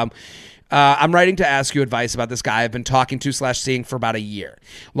nice. I'm writing to ask you advice about this guy I've been talking to / seeing for about a year.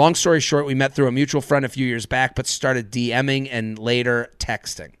 Long story short, we met through a mutual friend a few years back, but started DMing and later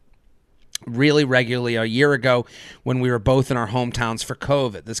texting really regularly a year ago when we were both in our hometowns for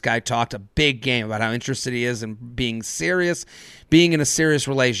COVID. This guy talked a big game about how interested he is in being in a serious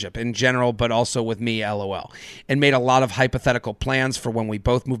relationship in general, but also with me, LOL, and made a lot of hypothetical plans for when we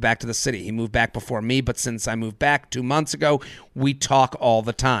both moved back to the city. He moved back before me, but since I moved back 2 months ago, we talk all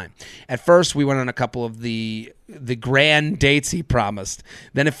the time. At first, we went on a couple of the grand dates he promised.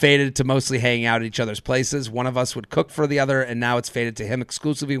 Then it faded to mostly hanging out at each other's places. One of us would cook for the other, and now it's faded to him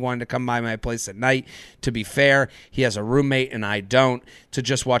exclusively wanting to come by my place at night. To be fair, he has a roommate and I don't, to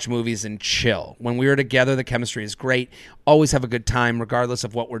just watch movies and chill. When we are together, the chemistry is great. Always have a good time regardless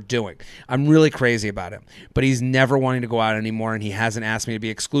of what we're doing. I'm really crazy about him, but he's never wanting to go out anymore, and he hasn't asked me to be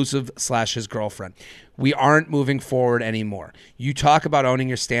exclusive / his girlfriend. We aren't moving forward anymore. You talk about owning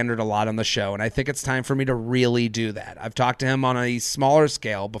your standard a lot on the show, and I think it's time for me to really do that. I've talked to him on a smaller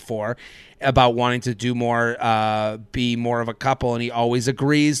scale before about wanting to do more, be more of a couple, and he always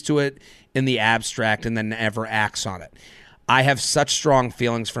agrees to it in the abstract and then never acts on it. I have such strong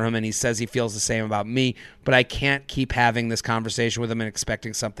feelings for him, and he says he feels the same about me, but I can't keep having this conversation with him and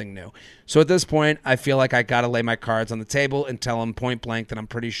expecting something new. So at this point, I feel like I got to lay my cards on the table and tell him point blank that I'm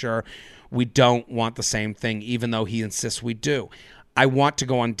pretty sure we don't want the same thing, even though he insists we do. I want to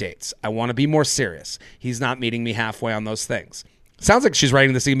go on dates. I want to be more serious. He's not meeting me halfway on those things. Sounds like she's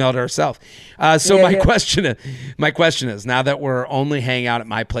writing this email to herself. My question is, now that we're only hanging out at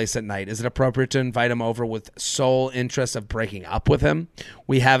my place at night, is it appropriate to invite him over with sole interest of breaking up with him?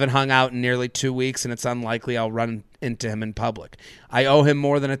 We haven't hung out in nearly 2 weeks, and it's unlikely I'll run into him in public. I owe him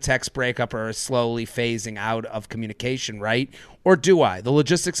more than a text breakup or a slowly phasing out of communication, right? Or do I? The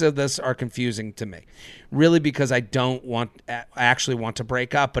logistics of this are confusing to me. Really, because I don't actually want to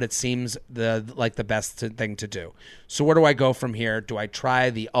break up, but it seems the best thing to do. So where do I go from here? Do I try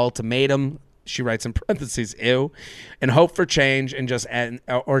the ultimatum? She writes in parentheses, ew, and hope for change and just end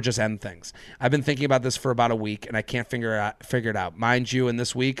things. I've been thinking about this for about a week, and I can't figure it out. Mind you, in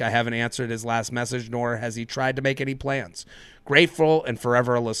this week, I haven't answered his last message, nor has he tried to make any plans. Grateful and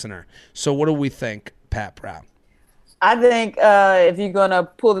forever a listener. So what do we think, Pat Brown? I think if you're gonna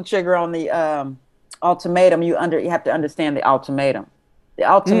pull the trigger on the ultimatum, you have to understand the ultimatum. The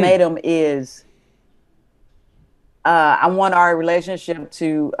ultimatum is, I want our relationship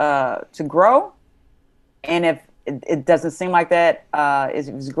to grow, and if it doesn't seem like that, if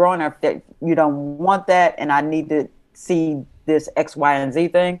it's growing, or if you don't want that, and I need to see this X, Y, and Z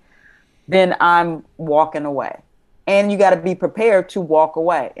thing, then I'm walking away. And you got to be prepared to walk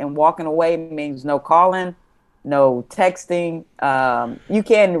away. And walking away means no calling, no texting. You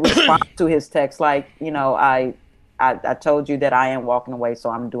can respond to his text like, I told you that I am walking away, so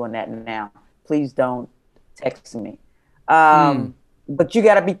I'm doing that now. Please don't text me. But you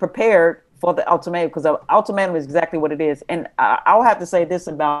got to be prepared for the ultimatum, because the ultimatum is exactly what it is. And I'll have to say this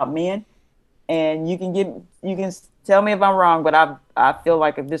about men, and you can tell me if I'm wrong, but I feel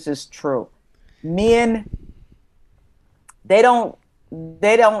like if this is true, men, they don't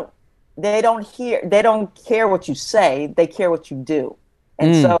care what you say, they care what you do.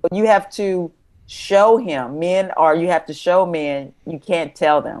 And so you have to show him, you have to show men, you can't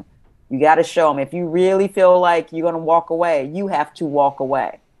tell them. You got to show them. If you really feel like you're going to walk away, you have to walk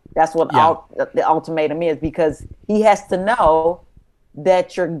away. That's what Yeah. the ultimatum is, because he has to know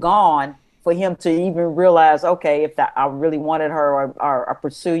that you're gone for him to even realize, okay, if I really wanted her, or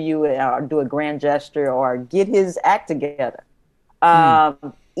pursue you, or do a grand gesture, or get his act together.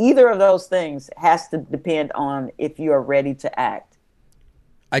 Either of those things has to depend on if you are ready to act.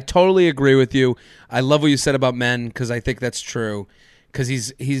 I totally agree with you. I love what you said about men, because I think that's true. Because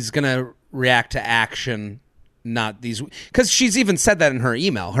he's gonna react to action, not these. Because she's even said that in her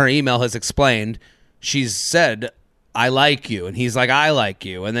email. Her email has explained. She's said, "I like you," and he's like, "I like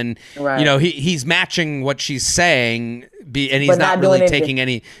you," and then Right. he's matching what she's saying, and he's But not not really doing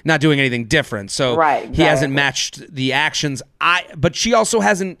taking not doing anything different. So Right, he hasn't exactly. matched the actions. But she also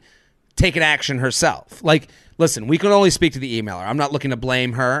hasn't taken action herself. Like, listen, we can only speak to the emailer. I'm not looking to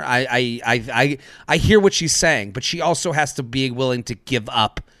blame her. I hear what she's saying, but she also has to be willing to give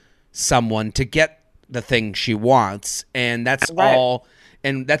up someone to get the thing she wants, and that's Right. all.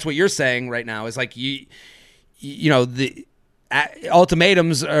 And that's what you're saying right now is like the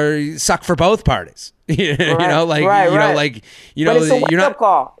ultimatums suck for both parties. Right, right. Like But it's a wake you're up not.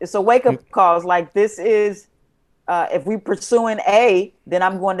 call. It's a wake up call. It's like, this is, if we pursuing A, then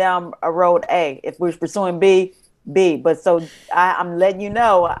I'm going down a road A. If we're pursuing B, B. But so I'm letting you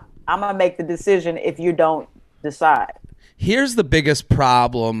know, I'm gonna make the decision if you don't decide. Here's the biggest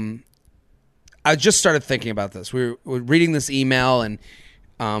problem. I just started thinking about this. We're reading this email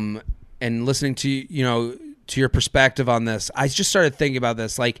and listening to to your perspective on this. I just started thinking about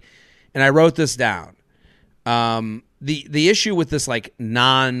this, like, and I wrote this down. The issue with this, like,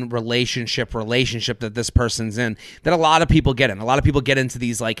 non-relationship relationship that this person's in, that a lot of people get in. A lot of people get into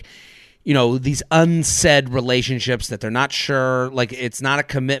these, like, these unsaid relationships that they're not sure, like, it's not a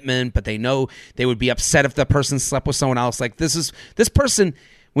commitment, but they know they would be upset if the person slept with someone else. Like, this person,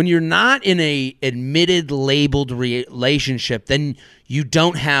 when you're not in a admitted labeled relationship, then you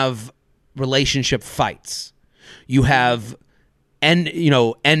don't have relationship fights. You have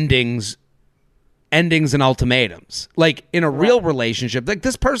endings and ultimatums. Like, in a real relationship, like,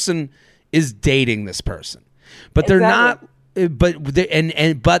 this person is dating this person, but they're Exactly. not.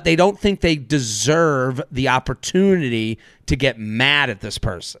 But they don't think they deserve the opportunity to get mad at this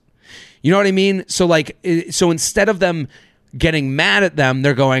person. You know what I mean? So, like, so instead of them getting mad at them,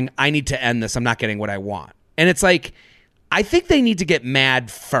 they're going, "I need to end this. I'm not getting what I want." And it's like, I think they need to get mad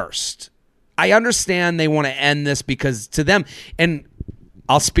first. I understand they want to end this because to them, and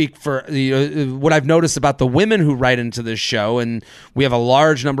I'll speak for what I've noticed about the women who write into this show, and we have a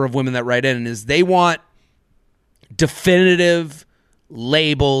large number of women that write in, is they want definitive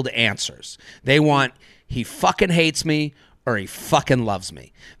labeled answers. They want, he fucking hates me or he fucking loves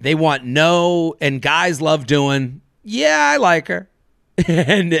me. They want no, and guys love doing, yeah, I like her.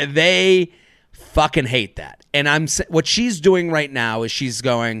 And they fucking hate that. And what she's doing right now is she's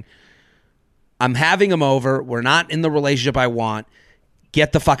going, I'm having him over. We're not in the relationship I want.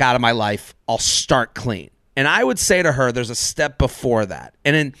 Get the fuck out of my life. I'll start clean. And I would say to her, there's a step before that.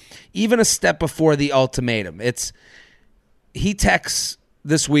 And then even a step before the ultimatum. He texts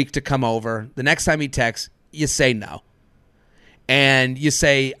this week to come over. The next time he texts, you say no. And you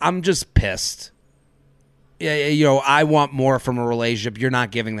say, I'm just pissed. I want more from a relationship. You're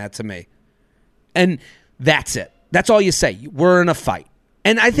not giving that to me. And that's it. That's all you say. We're in a fight.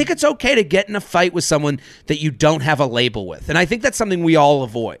 And I think it's okay to get in a fight with someone that you don't have a label with. And I think that's something we all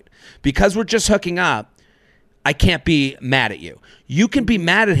avoid. Because we're just hooking up, I can't be mad at you. You can be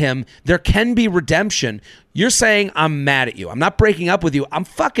mad at him. There can be redemption. You're saying, I'm mad at you. I'm not breaking up with you. I'm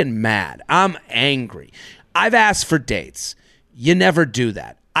fucking mad. I'm angry. I've asked for dates. You never do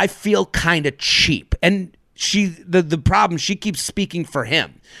that. I feel kind of cheap. And the problem, she keeps speaking for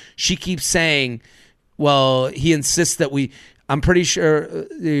him. She keeps saying, well, he insists that I'm pretty sure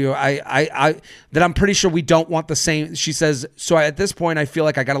I'm pretty sure we don't want the same. She says, so at this point, I feel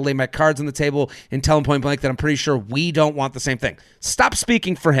like I got to lay my cards on the table and tell him point blank that I'm pretty sure we don't want the same thing. Stop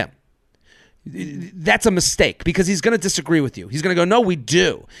speaking for him. That's a mistake because he's going to disagree with you. He's going to go, no, we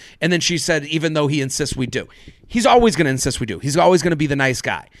do. And then she said, even though he insists we do. He's always going to insist we do. He's always going to be the nice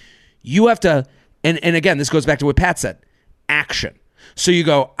guy. You have to, and again, this goes back to what Pat said, action. So you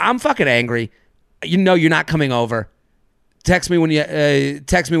go, I'm fucking angry. You know you're not coming over. Text me when you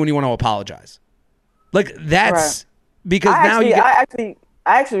want to apologize. Like that's Right. because I now actually, you get.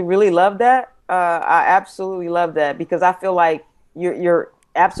 I actually really love that. I absolutely love that because I feel like you're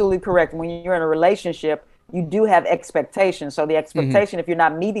absolutely correct. When you're in a relationship, you do have expectations. So the expectation, if you're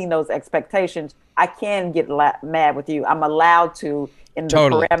not meeting those expectations, I can get mad with you. I'm allowed to in the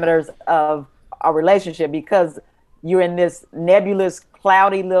Totally. parameters of our relationship because you're in this nebulous,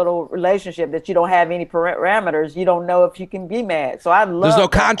 cloudy little relationship that you don't have any parameters. You don't know if you can be mad. So I love There's no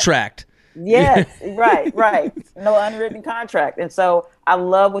that. contract. Yes, right. No unwritten contract. And so I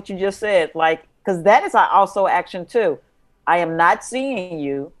love what you just said, like, because that is also action too. I am not seeing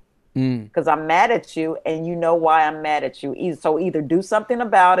you because I'm mad at you, and you know why I'm mad at you. So either do something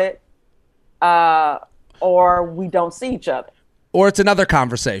about it, or we don't see each other. Or it's another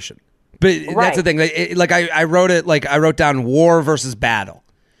conversation. But that's the thing. I wrote down war versus battle.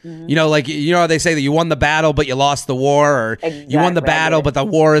 You know, like, you know, they say that you won the battle, but you lost the war, or you won the battle, but the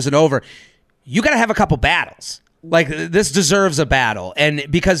war isn't over. You got to have a couple battles. Like, this deserves a battle. And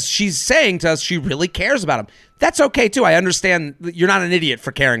because she's saying to us, she really cares about him. That's okay too. I understand you're not an idiot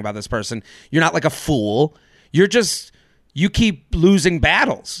for caring about this person. You're not like a fool. You're just, you keep losing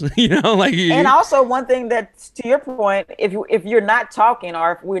battles, you know, like. And also one thing that's to your point, if you're not talking,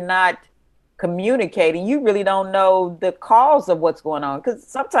 or if we're not communicating, you really don't know the cause of what's going on, because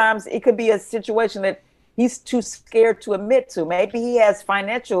sometimes it could be a situation that he's too scared to admit to. Maybe he has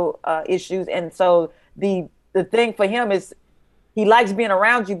financial issues, and so the thing for him is he likes being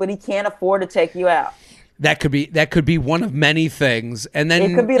around you, but he can't afford to take you out. That could be one of many things, and then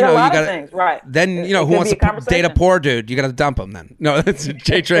it could be a lot of things, right? Then who wants to date a poor dude? You got to dump him. Then no, that's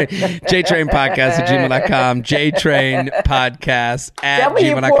JTrain Podcast at gmail.com. JTrain Podcast at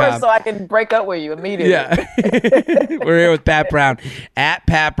gmail.com. So I can break up with you immediately. Yeah, we're here with Pat Brown at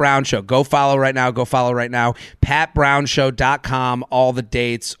Pat Brown Show. Go follow right now. PatBrownShow.com. All the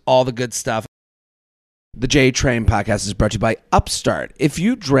dates, all the good stuff. The J-Train Podcast is brought to you by Upstart. If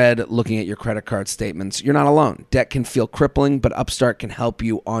you dread looking at your credit card statements, you're not alone. Debt can feel crippling, but Upstart can help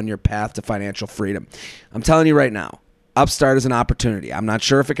you on your path to financial freedom. I'm telling you right now, Upstart is an opportunity. I'm not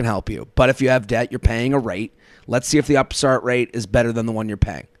sure if it can help you, but if you have debt, you're paying a rate. Let's see if the Upstart rate is better than the one you're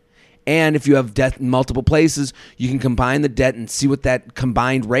paying. And if you have debt in multiple places, you can combine the debt and see what that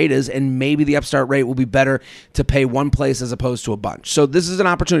combined rate is, and maybe the Upstart rate will be better to pay one place as opposed to a bunch. So this is an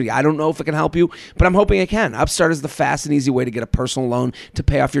opportunity. I don't know if it can help you, but I'm hoping it can. Upstart is the fast and easy way to get a personal loan to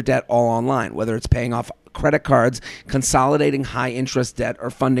pay off your debt all online, whether it's paying off credit cards, consolidating high-interest debt, or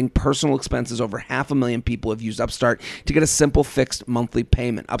funding personal expenses. Over 500,000 people have used Upstart to get a simple fixed monthly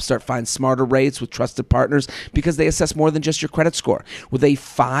payment. Upstart finds smarter rates with trusted partners because they assess more than just your credit score. With a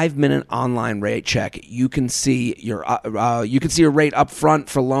 5-minute online rate check, you can see your rate up front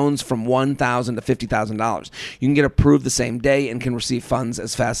for loans from $1,000 to $50,000. You can get approved the same day and can receive funds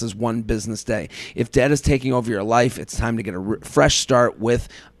as fast as one business day. If debt is taking over your life, it's time to get a fresh start with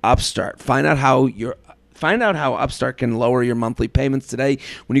Upstart. Find out how Upstart can lower your monthly payments today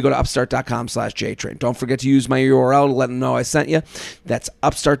when you go to upstart.com/JTrain. Don't forget to use my URL to let them know I sent you. That's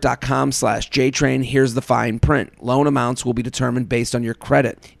upstart.com/JTrain. Here's the fine print. Loan amounts will be determined based on your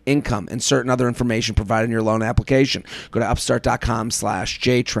credit, income, and certain other information provided in your loan application. Go to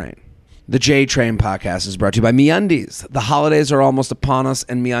upstart.com/JTrain. The J-Train Podcast is brought to you by MeUndies. The holidays are almost upon us,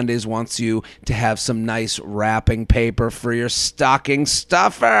 and MeUndies wants you to have some nice wrapping paper for your stocking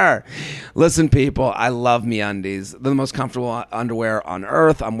stuffer. Listen, people, I love MeUndies. They're the most comfortable underwear on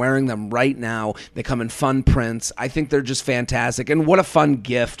earth. I'm wearing them right now. They come in fun prints. I think they're just fantastic. And what a fun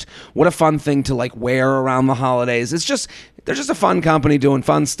gift. What a fun thing to wear around the holidays. They're just a fun company doing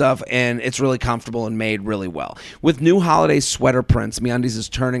fun stuff, and it's really comfortable and made really well. With new holiday sweater prints, MeUndies is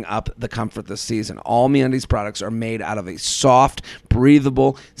turning up the comfort this season. All MeUndies products are made out of a soft,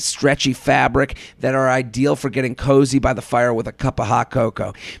 breathable, stretchy fabric that are ideal for getting cozy by the fire with a cup of hot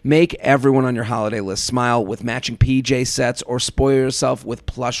cocoa. Make everyone on your holiday list smile with matching PJ sets, or spoil yourself with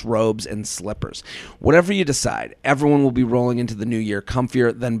plush robes and slippers. Whatever you decide, everyone will be rolling into the new year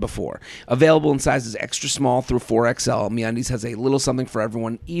comfier than before. Available in sizes extra small through 4XL, MeUndies has a little something for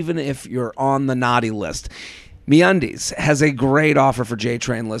everyone, even if you're on the naughty list. MeUndies has a great offer for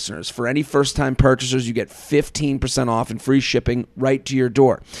J-Train listeners. For any first-time purchasers, you get 15% off and free shipping right to your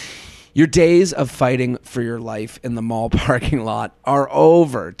door. Your days of fighting for your life in the mall parking lot are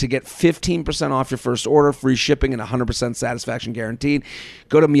over. To get 15% off your first order, free shipping, and 100% satisfaction guaranteed,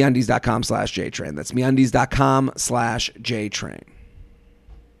 go to MeUndies.com/JTrain. That's MeUndies.com/JTrain.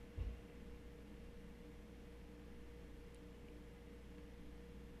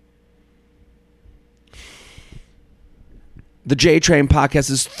 The J-Train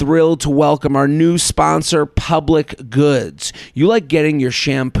Podcast is thrilled to welcome our new sponsor, Public Goods. You like getting your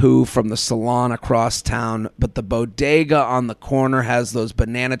shampoo from the salon across town, but the bodega on the corner has those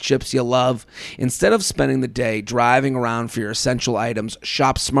banana chips you love? Instead of spending the day driving around for your essential items,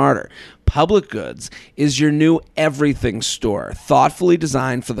 shop smarter. Public Goods is your new everything store, thoughtfully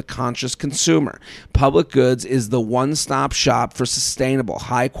designed for the conscious consumer. Public Goods is the one-stop shop for sustainable,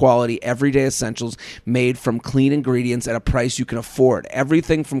 high-quality, everyday essentials made from clean ingredients at a price you can afford.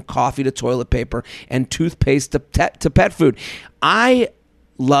 Everything from coffee to toilet paper and toothpaste to pet food. I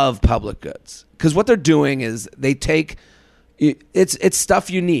love Public Goods because what they're doing is they take it's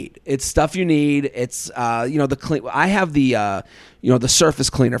stuff you need. It's stuff you need. It's the clean. I have the the surface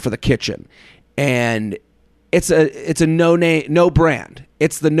cleaner for the kitchen, and it's a no brand.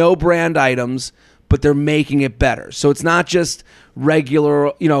 It's the no brand items, but they're making it better. So it's not just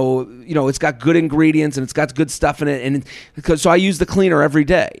regular. It's got good ingredients and it's got good stuff in it, and so I use the cleaner every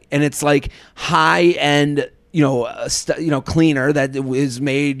day, and it's like high end. Cleaner that is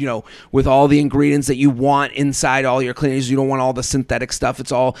made, with all the ingredients that you want inside all your cleaners. You don't want all the synthetic stuff.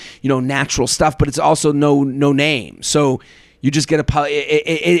 It's all, natural stuff, but it's also no name. So you just get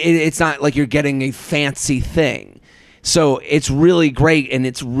it's not like you're getting a fancy thing. So it's really great, and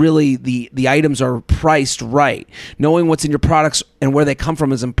it's really the items are priced right. Knowing what's in your products and where they come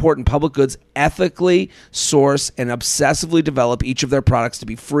from is important. Public Goods ethically source and obsessively develop each of their products to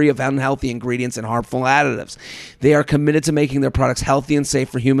be free of unhealthy ingredients and harmful additives. They are committed to making their products healthy and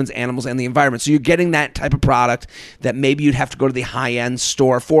safe for humans, animals, and the environment. So you're getting that type of product that maybe you'd have to go to the high-end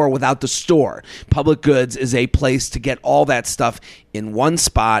store for without the store. Public Goods is a place to get all that stuff in one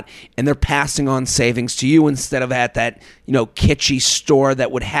spot, and they're passing on savings to you instead of at that kitschy store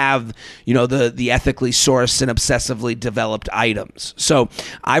that would have the ethically sourced and obsessively developed items. So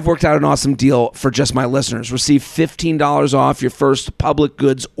I've worked out an awesome deal for just my listeners. Receive $15 off your first Public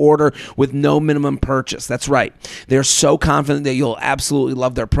Goods order with no minimum purchase. That's right. They're so confident that you'll absolutely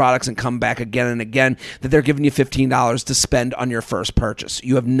love their products and come back again and again that they're giving you $15 to spend on your first purchase.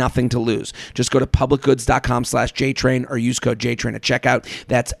 You have nothing to lose. Just go to publicgoods.com/JTrain or use code JTrain at checkout.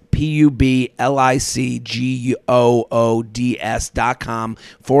 That's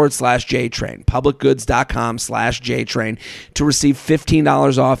publicgoods.com/JTrain. Publicgoods.com/JTrain to receive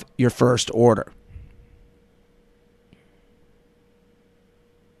 $15 off your first order.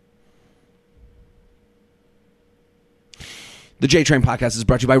 The J-Train podcast is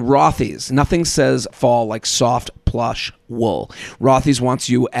brought to you by Rothy's. Nothing says fall like soft, plush wool. Rothy's wants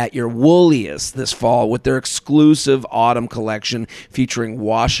you at your wooliest this fall with their exclusive autumn collection featuring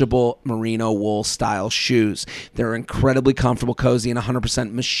washable merino wool style shoes. They're incredibly comfortable, cozy, and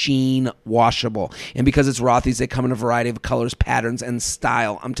 100% machine washable. And because it's Rothy's, they come in a variety of colors, patterns, and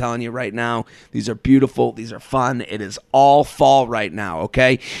style. I'm telling you right now, these are beautiful. These are fun. It is all fall right now,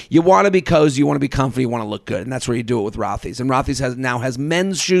 okay? You want to be cozy. You want to be comfy. You want to look good. And that's where you do it with Rothy's. And Rothy's now has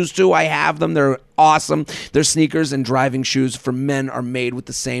men's shoes, too. I have them. They're awesome. Their sneakers and driving shoes for men are made with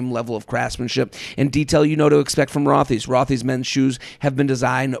the same level of craftsmanship and detail you know to expect from Rothy's. Rothy's men's shoes have been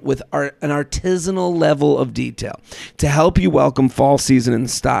designed with an artisanal level of detail to help you welcome fall season in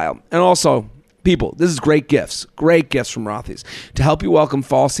style. And also, people, this is great gifts from Rothy's. To help you welcome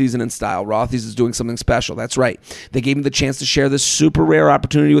fall season in style, Rothy's is doing something special. That's right. They gave me the chance to share this super rare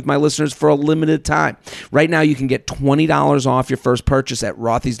opportunity with my listeners for a limited time. Right now, you can get $20 off your first purchase at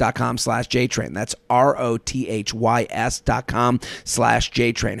rothys.com/JTrain. That's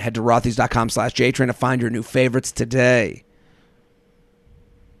ROTHYS.com/JTrain. Head to rothys.com/JTrain to find your new favorites today.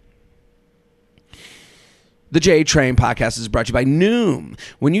 The J-Train podcast is brought to you by Noom.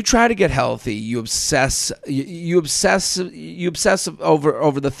 When you try to get healthy, you obsess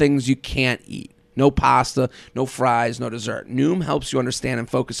over the things you can't eat. No pasta, no fries, no dessert. Noom helps you understand and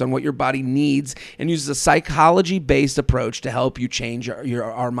focus on what your body needs and uses a psychology-based approach to help you change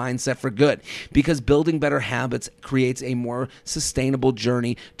our mindset for good. Because building better habits creates a more sustainable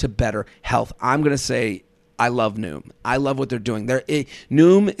journey to better health. I'm going to say I love Noom. I love what they're doing.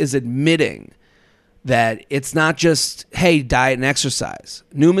 Noom is admitting that it's not just, hey, diet and exercise.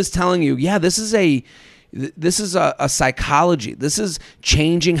 Noom is telling you, yeah, this is a psychology. This is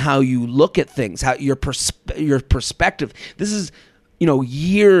changing how you look at things, how your perspective. This is,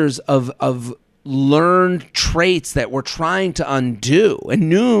 years of learned traits that we're trying to undo.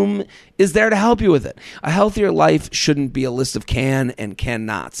 And Noom is there to help you with it. A healthier life shouldn't be a list of can and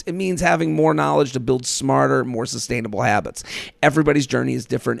cannots. It means having more knowledge to build smarter, more sustainable habits. Everybody's journey is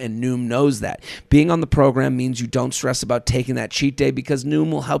different, and Noom knows that. Being on the program means you don't stress about taking that cheat day because Noom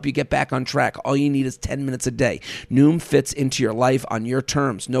will help you get back on track. All you need is 10 minutes a day. Noom fits into your life on your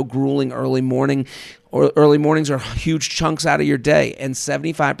terms. No grueling early mornings are huge chunks out of your day, and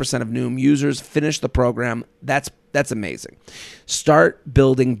 75% of Noom users finish the program. That's That's amazing. Start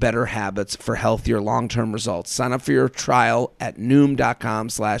building better habits for healthier long-term results. Sign up for your trial at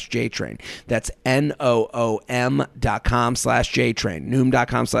Noom.com/JTrain. That's NOOM.com/JTrain.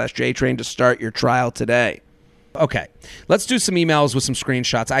 Noom.com/JTrain to start your trial today. Okay, let's do some emails with some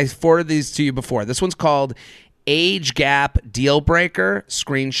screenshots. I forwarded these to you before. This one's called Age Gap Deal Breaker,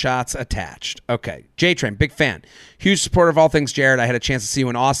 screenshots attached. Okay, J-Train, big fan. Huge supporter of all things Jared. I had a chance to see you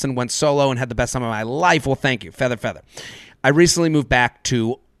in Austin, went solo, and had the best time of my life. Well, thank you. Feather, feather. I recently moved back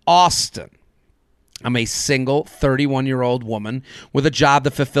to Austin. I'm a single 31-year-old woman with a job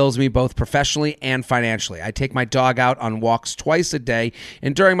that fulfills me both professionally and financially. I take my dog out on walks twice a day,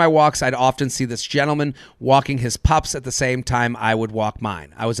 and during my walks, I'd often see this gentleman walking his pups at the same time I would walk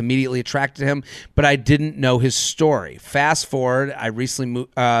mine. I was immediately attracted to him, but I didn't know his story. Fast forward, I recently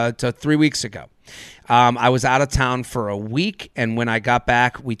moved to 3 weeks ago. I was out of town for a week, and when I got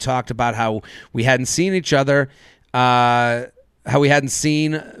back, we talked about how we hadn't seen each other,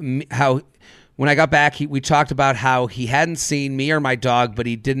 When I got back, we talked about how he hadn't seen me or my dog, but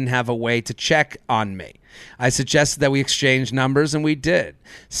he didn't have a way to check on me. I suggested that we exchange numbers, and we did.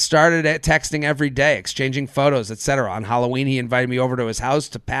 Started at texting every day, exchanging photos, etc. On Halloween, he invited me over to his house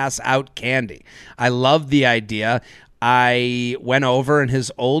to pass out candy. I loved the idea. I went over, and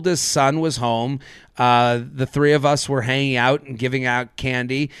his oldest son was home. The three of us were hanging out and giving out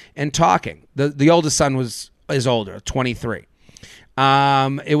candy and talking. The oldest son is older, 23.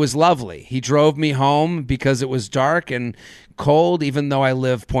 It was lovely. He drove me home because it was dark and cold, even though I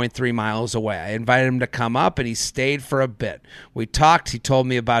live 0.3 miles away. I invited him to come up, and he stayed for a bit. We talked. He told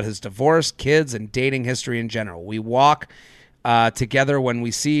me about his divorce, kids, and dating history in general. We walk together when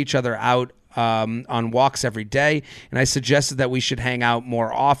we see each other out on walks every day, and I suggested that we should hang out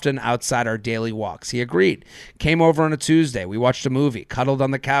more often outside our daily walks. He agreed. Came over on a Tuesday. We watched a movie, cuddled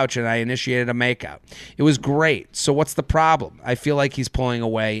on the couch, and I initiated a makeout. It was great. So what's the problem? I feel like he's pulling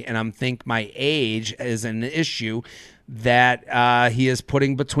away, and I think my age is an issue that he is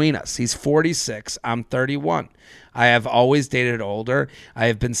putting between us. He's 46. I'm 31. I have always dated older. I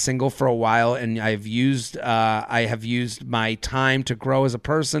have been single for a while, and I have used my time to grow as a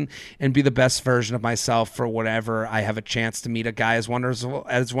person and be the best version of myself for whatever I have a chance to meet a guy as wonderful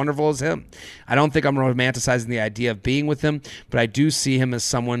as him. I don't think I'm romanticizing the idea of being with him, but I do see him as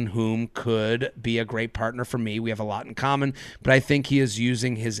someone whom could be a great partner for me. We have a lot in common, but I think he is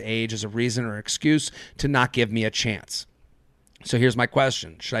using his age as a reason or excuse to not give me a chance. So here's my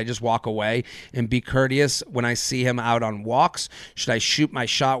question. Should I just walk away and be courteous when I see him out on walks? Should I shoot my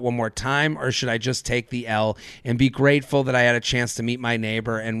shot one more time, or should I just take the L and be grateful that I had a chance to meet my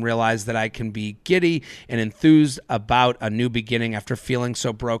neighbor and realize that I can be giddy and enthused about a new beginning after feeling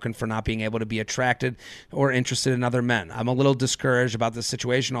so broken for not being able to be attracted or interested in other men? I'm a little discouraged about this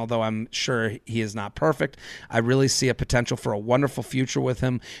situation, although I'm sure he is not perfect. I really see a potential for a wonderful future with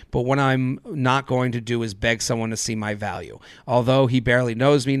him, but what I'm not going to do is beg someone to see my value. Although he barely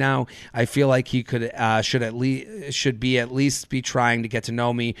knows me now, I feel like he should at least be trying to get to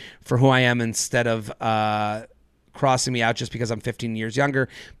know me for who I am instead of crossing me out just because I'm 15 years younger.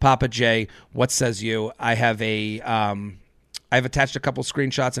 Papa J, what says you? I've attached a couple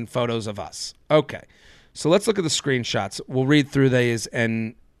screenshots and photos of us. Okay, so let's look at the screenshots. We'll read through these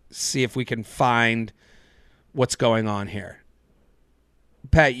and see if we can find what's going on here.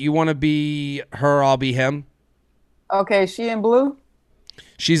 Pat, you want to be her? I'll be him. Okay, she in blue?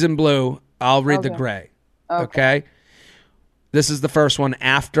 She's in blue. I'll read the gray. Okay. This is the first one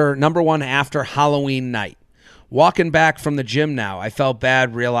number one after Halloween night. Walking back from the gym now, I felt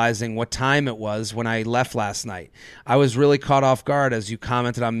bad realizing what time it was when I left last night. I was really caught off guard as you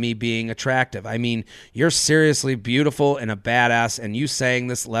commented on me being attractive. I mean, you're seriously beautiful and a badass, and you saying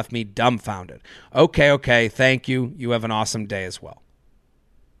this left me dumbfounded. Okay, thank you. You have an awesome day as well.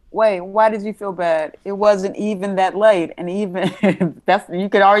 Wait, why did you feel bad? It wasn't even that late, and even you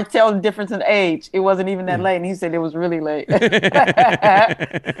could already tell the difference in age. It wasn't even that late, and he said it was really late.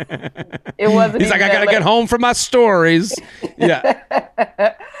 It wasn't. He's like, I gotta get home from my stories. Yeah.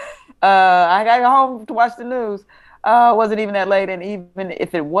 I gotta go home to watch the news. It wasn't even that late, and even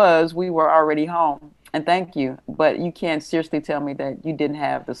if it was, we were already home. And thank you, but you can't seriously tell me that you didn't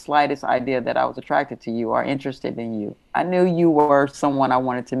have the slightest idea that I was attracted to you or interested in you. I knew you were someone I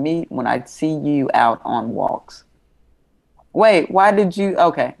wanted to meet when I'd see you out on walks. Wait, why did you?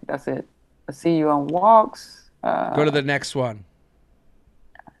 Okay, that's it. I see you on walks. Go to the next one.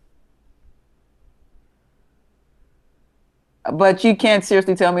 But you can't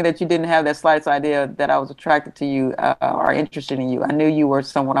seriously tell me that you didn't have that slightest idea that I was attracted to you or interested in you. I knew you were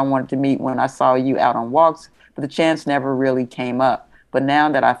someone I wanted to meet when I saw you out on walks, but the chance never really came up. But now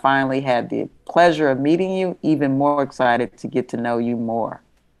that I finally had the pleasure of meeting you, even more excited to get to know you more.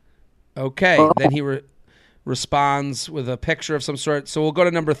 Okay. Then he responds with a picture of some sort. So we'll go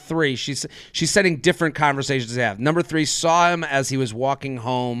to number 3. She's setting different conversations to have. Number 3, saw him as he was walking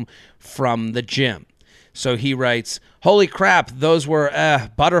home from the gym. So he writes, "Holy crap, those were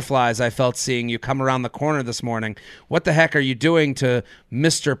butterflies I felt seeing you come around the corner this morning. What the heck are you doing to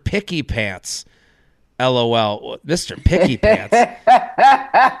Mr. Picky Pants? LOL." Mr. Picky Pants.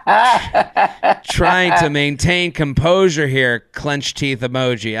 Trying to maintain composure here, clenched teeth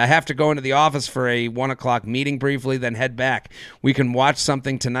emoji. "I have to go into the office for a 1 o'clock meeting briefly, then head back. We can watch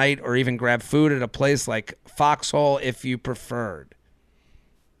something tonight or even grab food at a place like Foxhole if you preferred."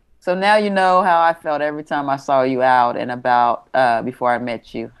 So now you know how I felt every time I saw you out and about before I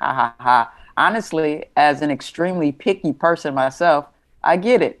met you. Ha ha ha. Honestly, as an extremely picky person myself, I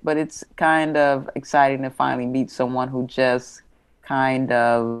get it, but it's kind of exciting to finally meet someone who just kind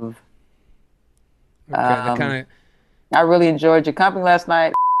of. I really enjoyed your company last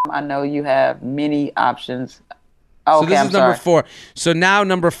night. I know you have many options. Oh, so okay, this is number 4. So now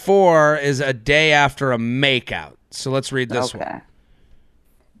number 4 is a day after a makeout. So let's read this one.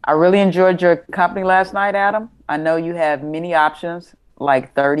 I really enjoyed your company last night, Adam. I know you have many options,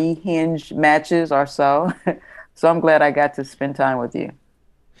 like 30 hinge matches or so. So I'm glad I got to spend time with you.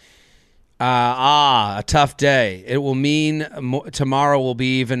 A tough day. It will mean tomorrow will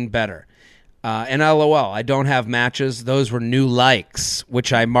be even better. And LOL, I don't have matches. Those were new likes,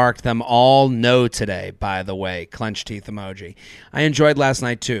 which I marked them all no today, by the way. Clenched teeth emoji. I enjoyed last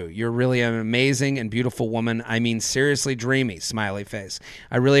night, too. You're really an amazing and beautiful woman. I mean, seriously dreamy, smiley face.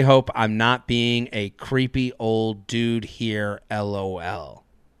 I really hope I'm not being a creepy old dude here, LOL.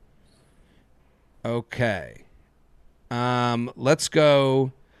 Okay. Let's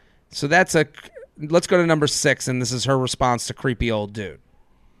go. So let's go to number 6, and this is her response to creepy old dude.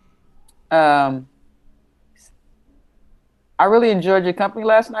 I really enjoyed your company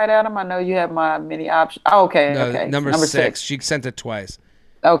last night, Adam. I know you have my many options. Oh, okay, no, okay. Number 6. She sent it twice.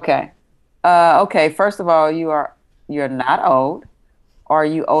 Okay. Okay. First of all, you're not old. Are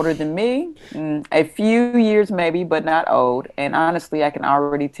you older than me? A few years maybe, but not old. And honestly, I can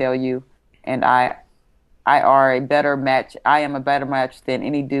already tell you, and I are a better match. I am a better match than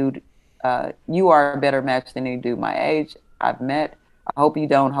any dude. You are a better match than any dude my age I've met. I hope you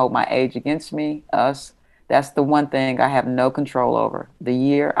don't hold my age against me, us. That's the one thing I have no control over. The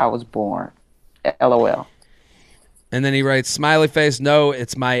year I was born. LOL. And then he writes, smiley face, no,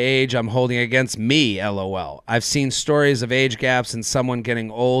 it's my age I'm holding against me, LOL. I've seen stories of age gaps and someone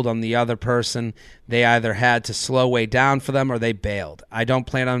getting old on the other person. They either had to slow way down for them or they bailed. I don't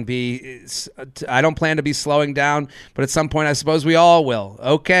plan to be slowing down, but at some point I suppose we all will.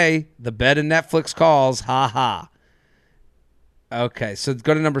 Okay, the bed and Netflix calls, ha ha. Okay, so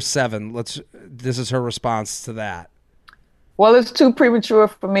go to number 7. This is her response to that. Well, it's too premature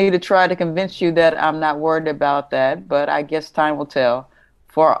for me to try to convince you that I'm not worried about that, but I guess time will tell.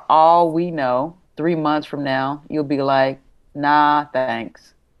 For all we know, 3 months from now, you'll be like, nah,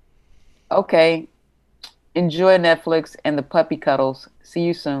 thanks. Okay, enjoy Netflix and the puppy cuddles. See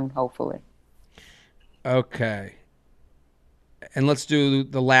you soon, hopefully. Okay. And let's do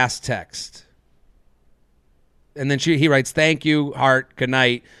the last text. And then he writes, thank you, heart, good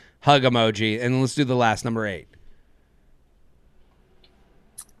night, hug emoji. And let's do the last, number 8.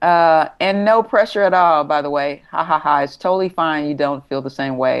 And no pressure at all, by the way. Ha ha ha. It's totally fine. You don't feel the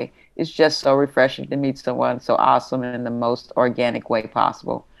same way. It's just so refreshing to meet someone so awesome in the most organic way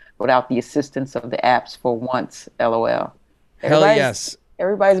possible without the assistance of the apps for once. LOL. Hell yes.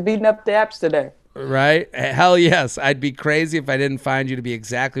 Everybody's beating up the apps today. Right? Hell yes. I'd be crazy if I didn't find you to be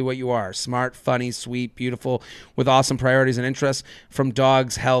exactly what you are. Smart, funny, sweet, beautiful, with awesome priorities and interests, from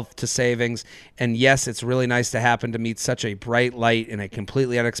dogs, health to savings. And yes, it's really nice to happen to meet such a bright light in a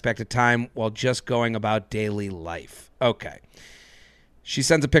completely unexpected time while just going about daily life. Okay. She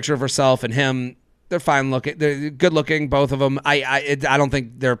sends a picture of herself and him. They're fine looking. They're good looking, both of them. I don't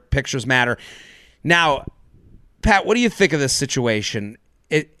think their pictures matter. Now, Pat, what do you think of this situation?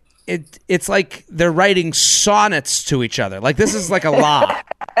 It's like they're writing sonnets to each other. Like, this is like a lie.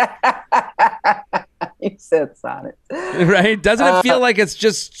 You said sonnets. Right? Doesn't it feel like it's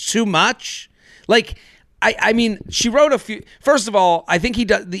just too much? Like, I mean, she wrote a few. First of all, I think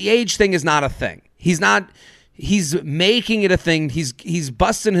the age thing is not a thing. He's making it a thing. He's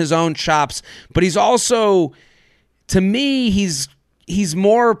busting his own chops, but he's also, to me, he's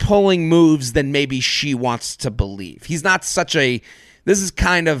more pulling moves than maybe she wants to believe. He's not such a this is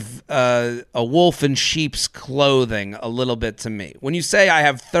kind of a wolf in sheep's clothing a little bit to me. When you say I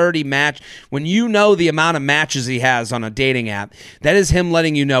have 30 when you know the amount of matches he has on a dating app, that is him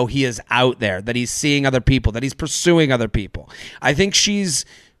letting you know he is out there, that he's seeing other people, that he's pursuing other people. I think she's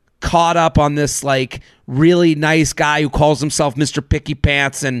caught up on this like really nice guy who calls himself Mr. Picky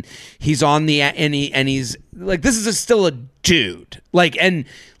Pants, and he's on the and he's like, this is still a dude. Like, and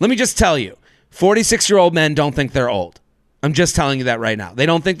let me just tell you, 46-year-old men don't think they're old. I'm just telling you that right now. They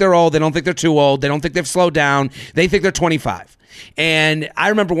don't think they're old. They don't think they're too old. They don't think they've slowed down. They think they're 25. And I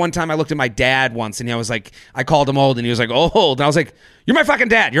remember one time I looked at my dad once, and I was like, I called him old, and he was like, old. And I was like, you're my fucking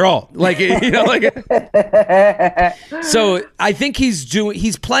dad. You're old. Like, you know, like. So I think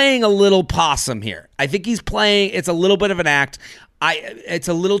he's playing a little possum here. I think he's playing. It's a little bit of an act. It's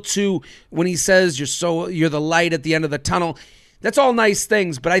a little too, when he says you're the light at the end of the tunnel. That's all nice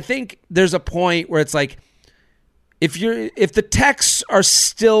things, but I think there's a point where it's like, if the texts are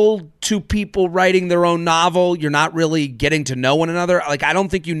still two people writing their own novel, you're not really getting to know one another. Like, I don't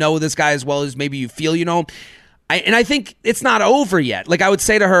think you know this guy as well as maybe you feel you know him. And I think it's not over yet. Like, I would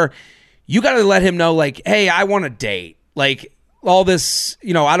say to her, you got to let him know, like, hey, I want a date. Like, all this,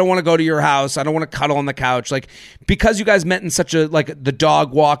 you know, I don't want to go to your house. I don't want to cuddle on the couch. Like, because you guys met in such a, like, the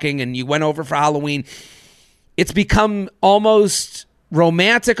dog walking and you went over for Halloween, it's become almost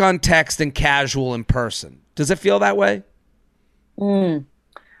romantic on text and casual in person. Does it feel that way?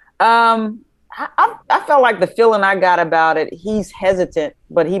 I felt like the feeling I got about it, he's hesitant,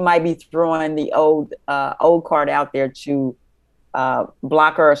 but he might be throwing the old card out there to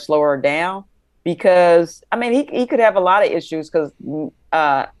block her or slow her down. Because, I mean, he could have a lot of issues, because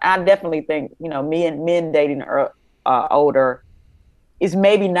I definitely think, you know, men dating older is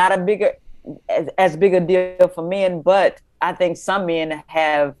maybe not as big a deal for men, but I think some men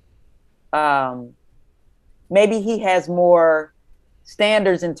have maybe he has more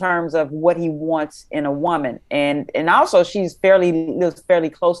standards in terms of what he wants in a woman, and also lives fairly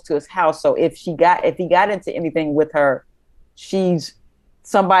close to his house. So if he got into anything with her, she's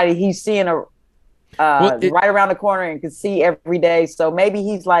somebody he's seeing right around the corner and can see every day. So maybe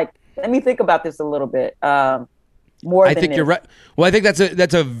he's like, let me think about this a little bit. I think you're right. Well, I think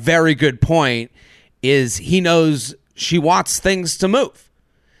that's a very good point. Is he knows she wants things to move.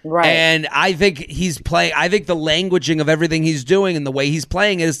 Right. And I think I think the languaging of everything he's doing and the way he's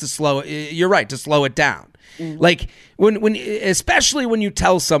playing it is to slow it down. Mm-hmm. Like when especially when you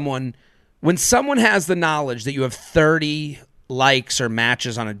tell someone, when someone has the knowledge that you have 30 likes or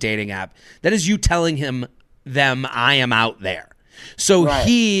matches on a dating app, that is you telling them I am out there. So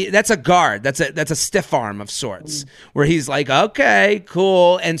that's a guard. That's a stiff arm of sorts, where he's like, okay,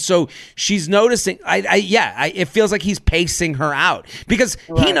 cool. And so she's noticing. It feels like he's pacing her out, because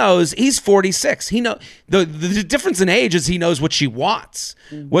he knows he's 46. He know the difference in age is he knows what she wants.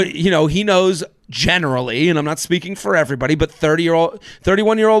 What, you know, he knows generally, and I'm not speaking for everybody, but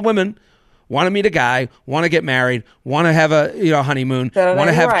 31-year-old women want to meet a guy, want to get married, want to have a honeymoon, want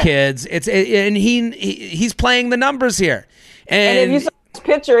to have kids. And he's playing the numbers here. And if you saw his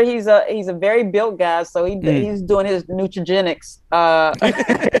picture, he's a very built guy, so he's doing his nutrigenics,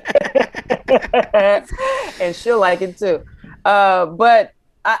 and she'll like it too. But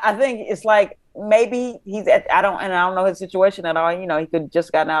I think it's like, maybe I don't know his situation at all. You know, he could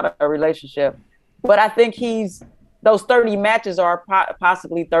just gotten out of a relationship, but I think those 30 matches are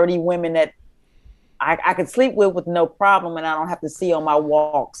possibly 30 women that I could sleep with no problem, and I don't have to see on my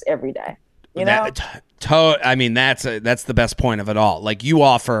walks every day. You know? I mean, that's the best point of it all. Like, you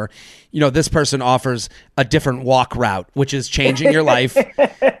offer, this person offers a different walk route, which is changing your life.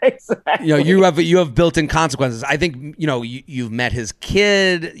 Exactly. You have built-in consequences. I think, you've met his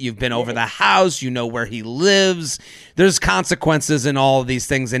kid, you've been over the house, you know where he lives. There's consequences in all of these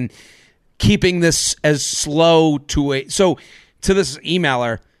things, and keeping this as slow so to this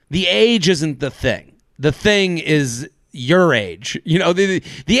emailer, the age isn't the thing. The thing is your age. The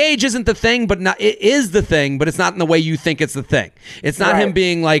age isn't the thing, but it is the thing, but it's not in the way you think it's the thing. It's not him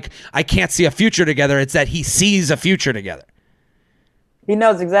being like, I can't see a future together. It's that he sees a future together. He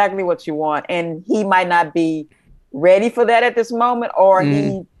knows exactly what you want, and he might not be ready for that at this moment, or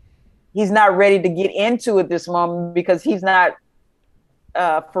he's not ready to get into it this moment, because he's not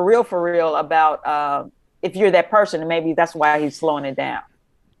for real about if you're that person, and maybe that's why he's slowing it down.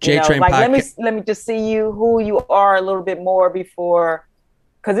 Let me just see who you are a little bit more before,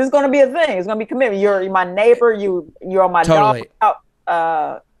 because it's going to be a thing. It's going to be commitment. You're my neighbor. You're on my dog.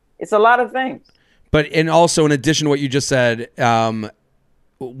 It's a lot of things. But also in addition to what you just said,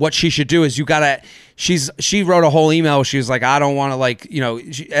 what she should do is she wrote a whole email where she was like, I don't want to, like,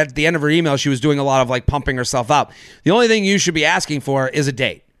 at the end of her email, she was doing a lot of like pumping herself up. The only thing you should be asking for is a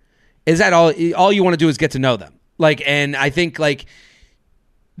date. Is that all you want to do is get to know them? Like, and I think like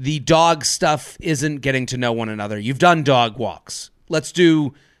the dog stuff isn't getting to know one another. You've done dog walks. Let's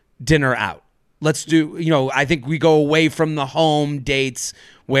do dinner out. Let's do, I think we go away from the home dates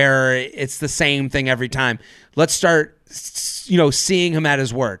where it's the same thing every time. Let's start, seeing him at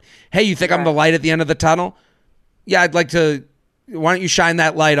his word. Hey, you think I'm the light at the end of the tunnel? Yeah, I'd like to, why don't you shine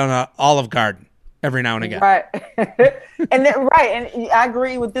that light on an Olive Garden every now and again? Right. And I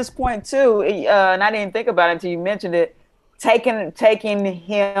agree with this point too. And I didn't think about it until you mentioned it. Taking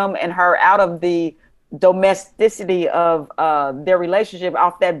him and her out of the domesticity of their relationship,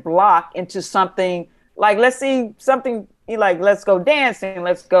 off that block, into something like, let's see something like, let's go dancing,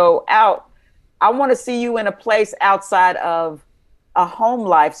 let's go out. I want to see you in a place outside of a home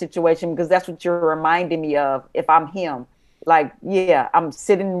life situation, because that's what you're reminding me of. If I'm him, like, yeah, I'm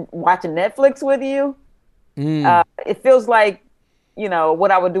sitting watching Netflix with you. It feels like,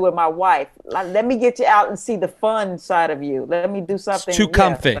 what I would do with my wife. Like, let me get you out and see the fun side of you. Let me do something. It's too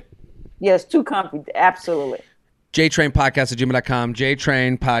comfy. Yes, too comfy. Absolutely. JTrainPodcast@gmail.com.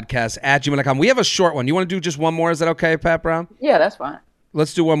 JTrainPodcast@gmail.com. We have a short one. You want to do just one more? Is that okay, Pat Brown? Yeah, that's fine.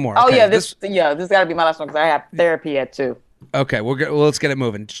 Let's do one more. Oh, okay. yeah. This got to be my last one because I have therapy at 2. Okay, let's get it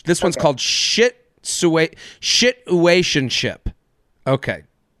moving. This one's called Shit-uationship. Okay,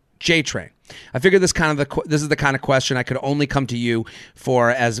 J-Train. I figured this is the kind of question I could only come to you for,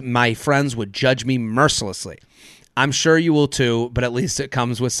 as my friends would judge me mercilessly. I'm sure you will too, but at least it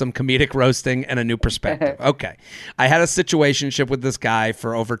comes with some comedic roasting and a new perspective. Okay. I had a situationship with this guy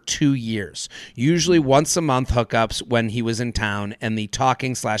for over 2 years, usually once a month hookups when he was in town, and the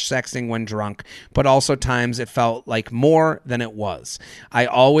talking/sexting when drunk, but also times it felt like more than it was. I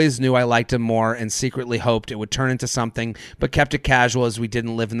always knew I liked him more and secretly hoped it would turn into something, but kept it casual as we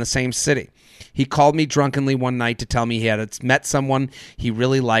didn't live in the same city. He called me drunkenly one night to tell me he had met someone he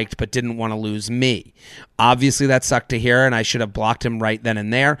really liked but didn't want to lose me. Obviously, that sucked to hear, and I should have blocked him right then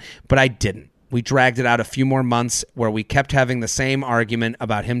and there, but I didn't. We dragged it out a few more months where we kept having the same argument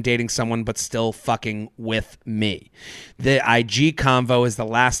about him dating someone but still fucking with me. The IG convo is the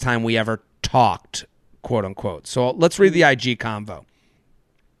last time we ever talked, quote unquote. So let's read the IG convo.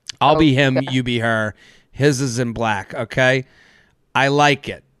 I'll be him, you be her. His is in black, okay? I like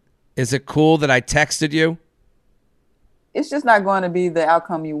it. Is it cool that I texted you? It's just not going to be the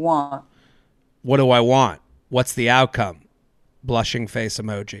outcome you want. What do I want? What's the outcome? Blushing face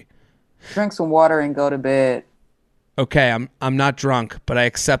emoji. Drink some water and go to bed. Okay, I'm not drunk, but I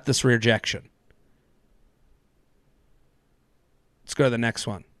accept this rejection. Let's go to the next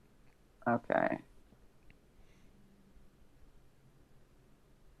one. Okay.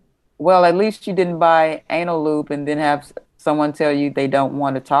 Well, at least you didn't buy anal lube and then have someone tell you they don't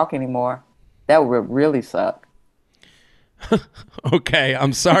want to talk anymore. That would really suck. Okay,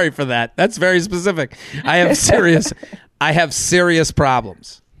 I'm sorry for that. That's very specific. I have serious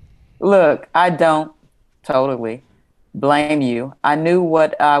problems. Look, I don't totally blame you. I knew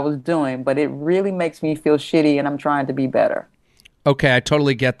what I was doing, but it really makes me feel shitty, and I'm trying to be better. Okay, I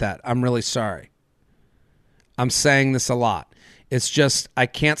totally get that. I'm really sorry. I'm saying this a lot. It's just I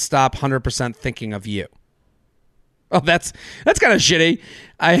can't stop 100% thinking of you. Oh, that's kind of shitty.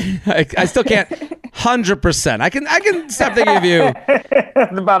 I still can't 100%. I can stop thinking of you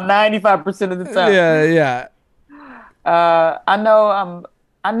about 95% of the time. Yeah. I know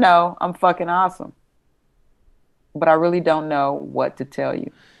I'm fucking awesome, but I really don't know what to tell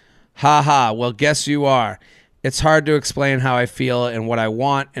you. Ha. Well, guess you are. It's hard to explain how I feel and what I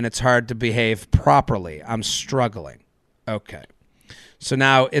want, and it's hard to behave properly. I'm struggling. Okay. So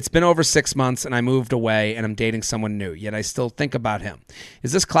now it's been over 6 months and I moved away and I'm dating someone new, yet I still think about him.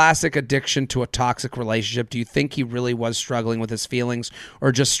 Is this classic addiction to a toxic relationship? Do you think he really was struggling with his feelings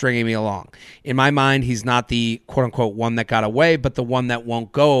or just stringing me along? In my mind, he's not the quote unquote one that got away, but the one that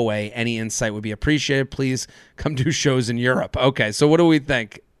won't go away. Any insight would be appreciated. Please come do shows in Europe. Okay, so what do we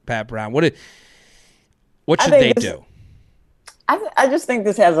think, Pat Brown? What should they do? I just think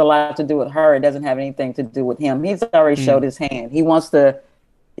this has a lot to do with her. It doesn't have anything to do with him. He's already showed his hand. He want to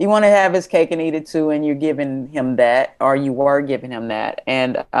have his cake and eat it too, and you're giving him that, or you were giving him that.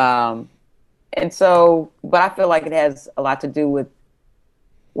 And so, but I feel like it has a lot to do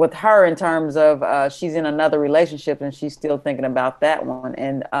with her in terms of she's in another relationship and she's still thinking about that one.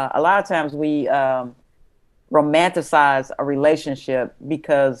 And a lot of times we romanticize a relationship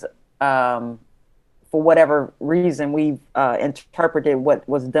because for whatever reason, we've interpreted what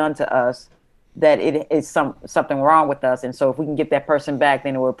was done to us that it is something wrong with us. And so if we can get that person back,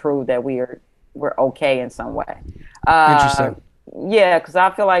 then it will prove that we're okay in some way. Interesting. Yeah, because I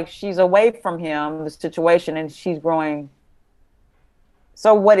feel like she's away from him, the situation, and she's growing.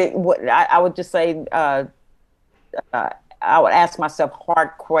 So I would just say, I would ask myself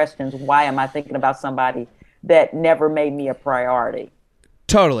hard questions. Why am I thinking about somebody that never made me a priority?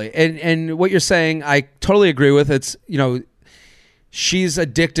 Totally. And what you're saying, I totally agree with. It's, she's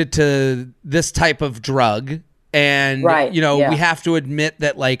addicted to this type of drug. And, right. We have to admit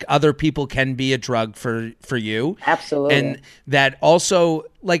that like other people can be a drug for you. Absolutely. And that also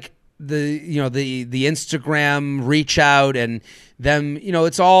like the Instagram reach out and them,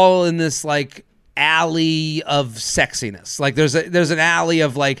 it's all in this like alley of sexiness. Like there's an alley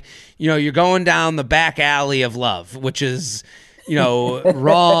of like, you're going down the back alley of love, which is,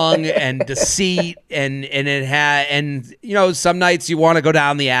 wrong and deceit and some nights you want to go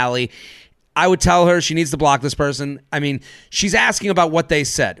down the alley. I would tell her she needs to block this person. I mean, she's asking about what they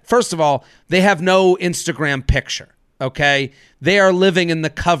said. First of all, they have no Instagram picture, okay? They are living in the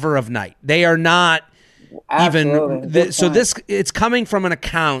cover of night. They are not even so it's coming from an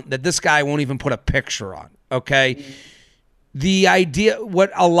account that this guy won't even put a picture on, okay? Mm-hmm. The idea,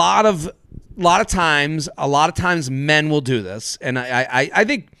 what a lot of times men will do this, and I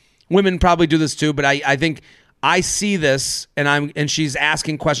think women probably do this too, but I think I see this, and she's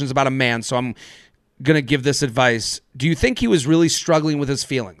asking questions about a man, so I'm gonna give this advice. Do you think he was really struggling with his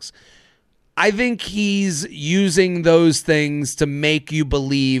feelings? I think he's using those things to make you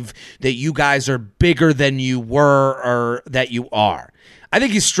believe that you guys are bigger than you were or that you are. I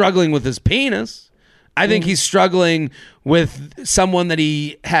think he's struggling with his penis. I think he's struggling with someone that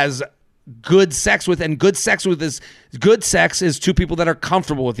he has good sex with, and good sex is two people that are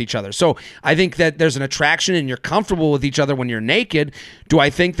comfortable with each other. So I think that there's an attraction and you're comfortable with each other when you're naked. Do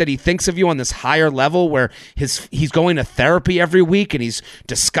I think that he thinks of you on this higher level where he's going to therapy every week and he's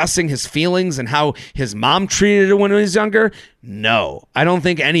discussing his feelings and how his mom treated him when he was younger? No, I don't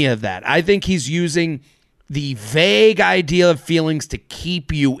think any of that. I think he's using the vague idea of feelings to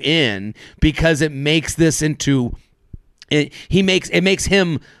keep you in because it makes this into it makes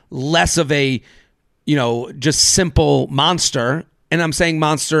him less of a, just simple monster. And I'm saying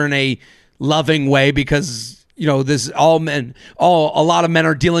monster in a loving way because, a lot of men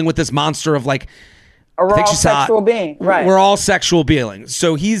are dealing with this monster of like, we're all sexual beings. Right. We're all sexual beings.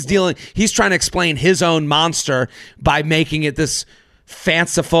 So he's trying to explain his own monster by making it this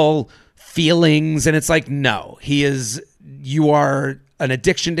fanciful feelings. And it's like, no, you are an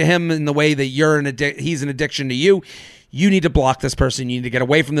addiction to him in the way that he's an addiction to you. You need to block this person. You need to get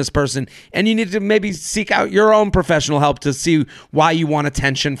away from this person. And you need to maybe seek out your own professional help to see why you want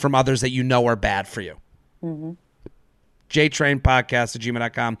attention from others that you know are bad for you. Mm-hmm.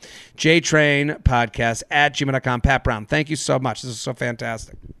 JTrainPodcast@gmail.com. JTrainPodcast@gmail.com. Pat Brown, thank you so much. This is so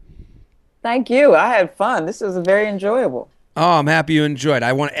fantastic. Thank you. I had fun. This was very enjoyable. Oh, I'm happy you enjoyed.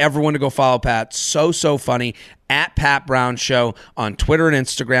 I want everyone to go follow Pat. So funny. @Pat Brown Show on Twitter and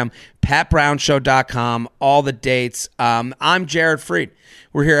Instagram. PatBrownShow.com. All the dates. I'm Jared Freed.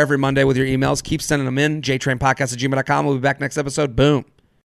 We're here every Monday with your emails. Keep sending them in. JTrainPodcast@gmail.com. We'll be back next episode. Boom.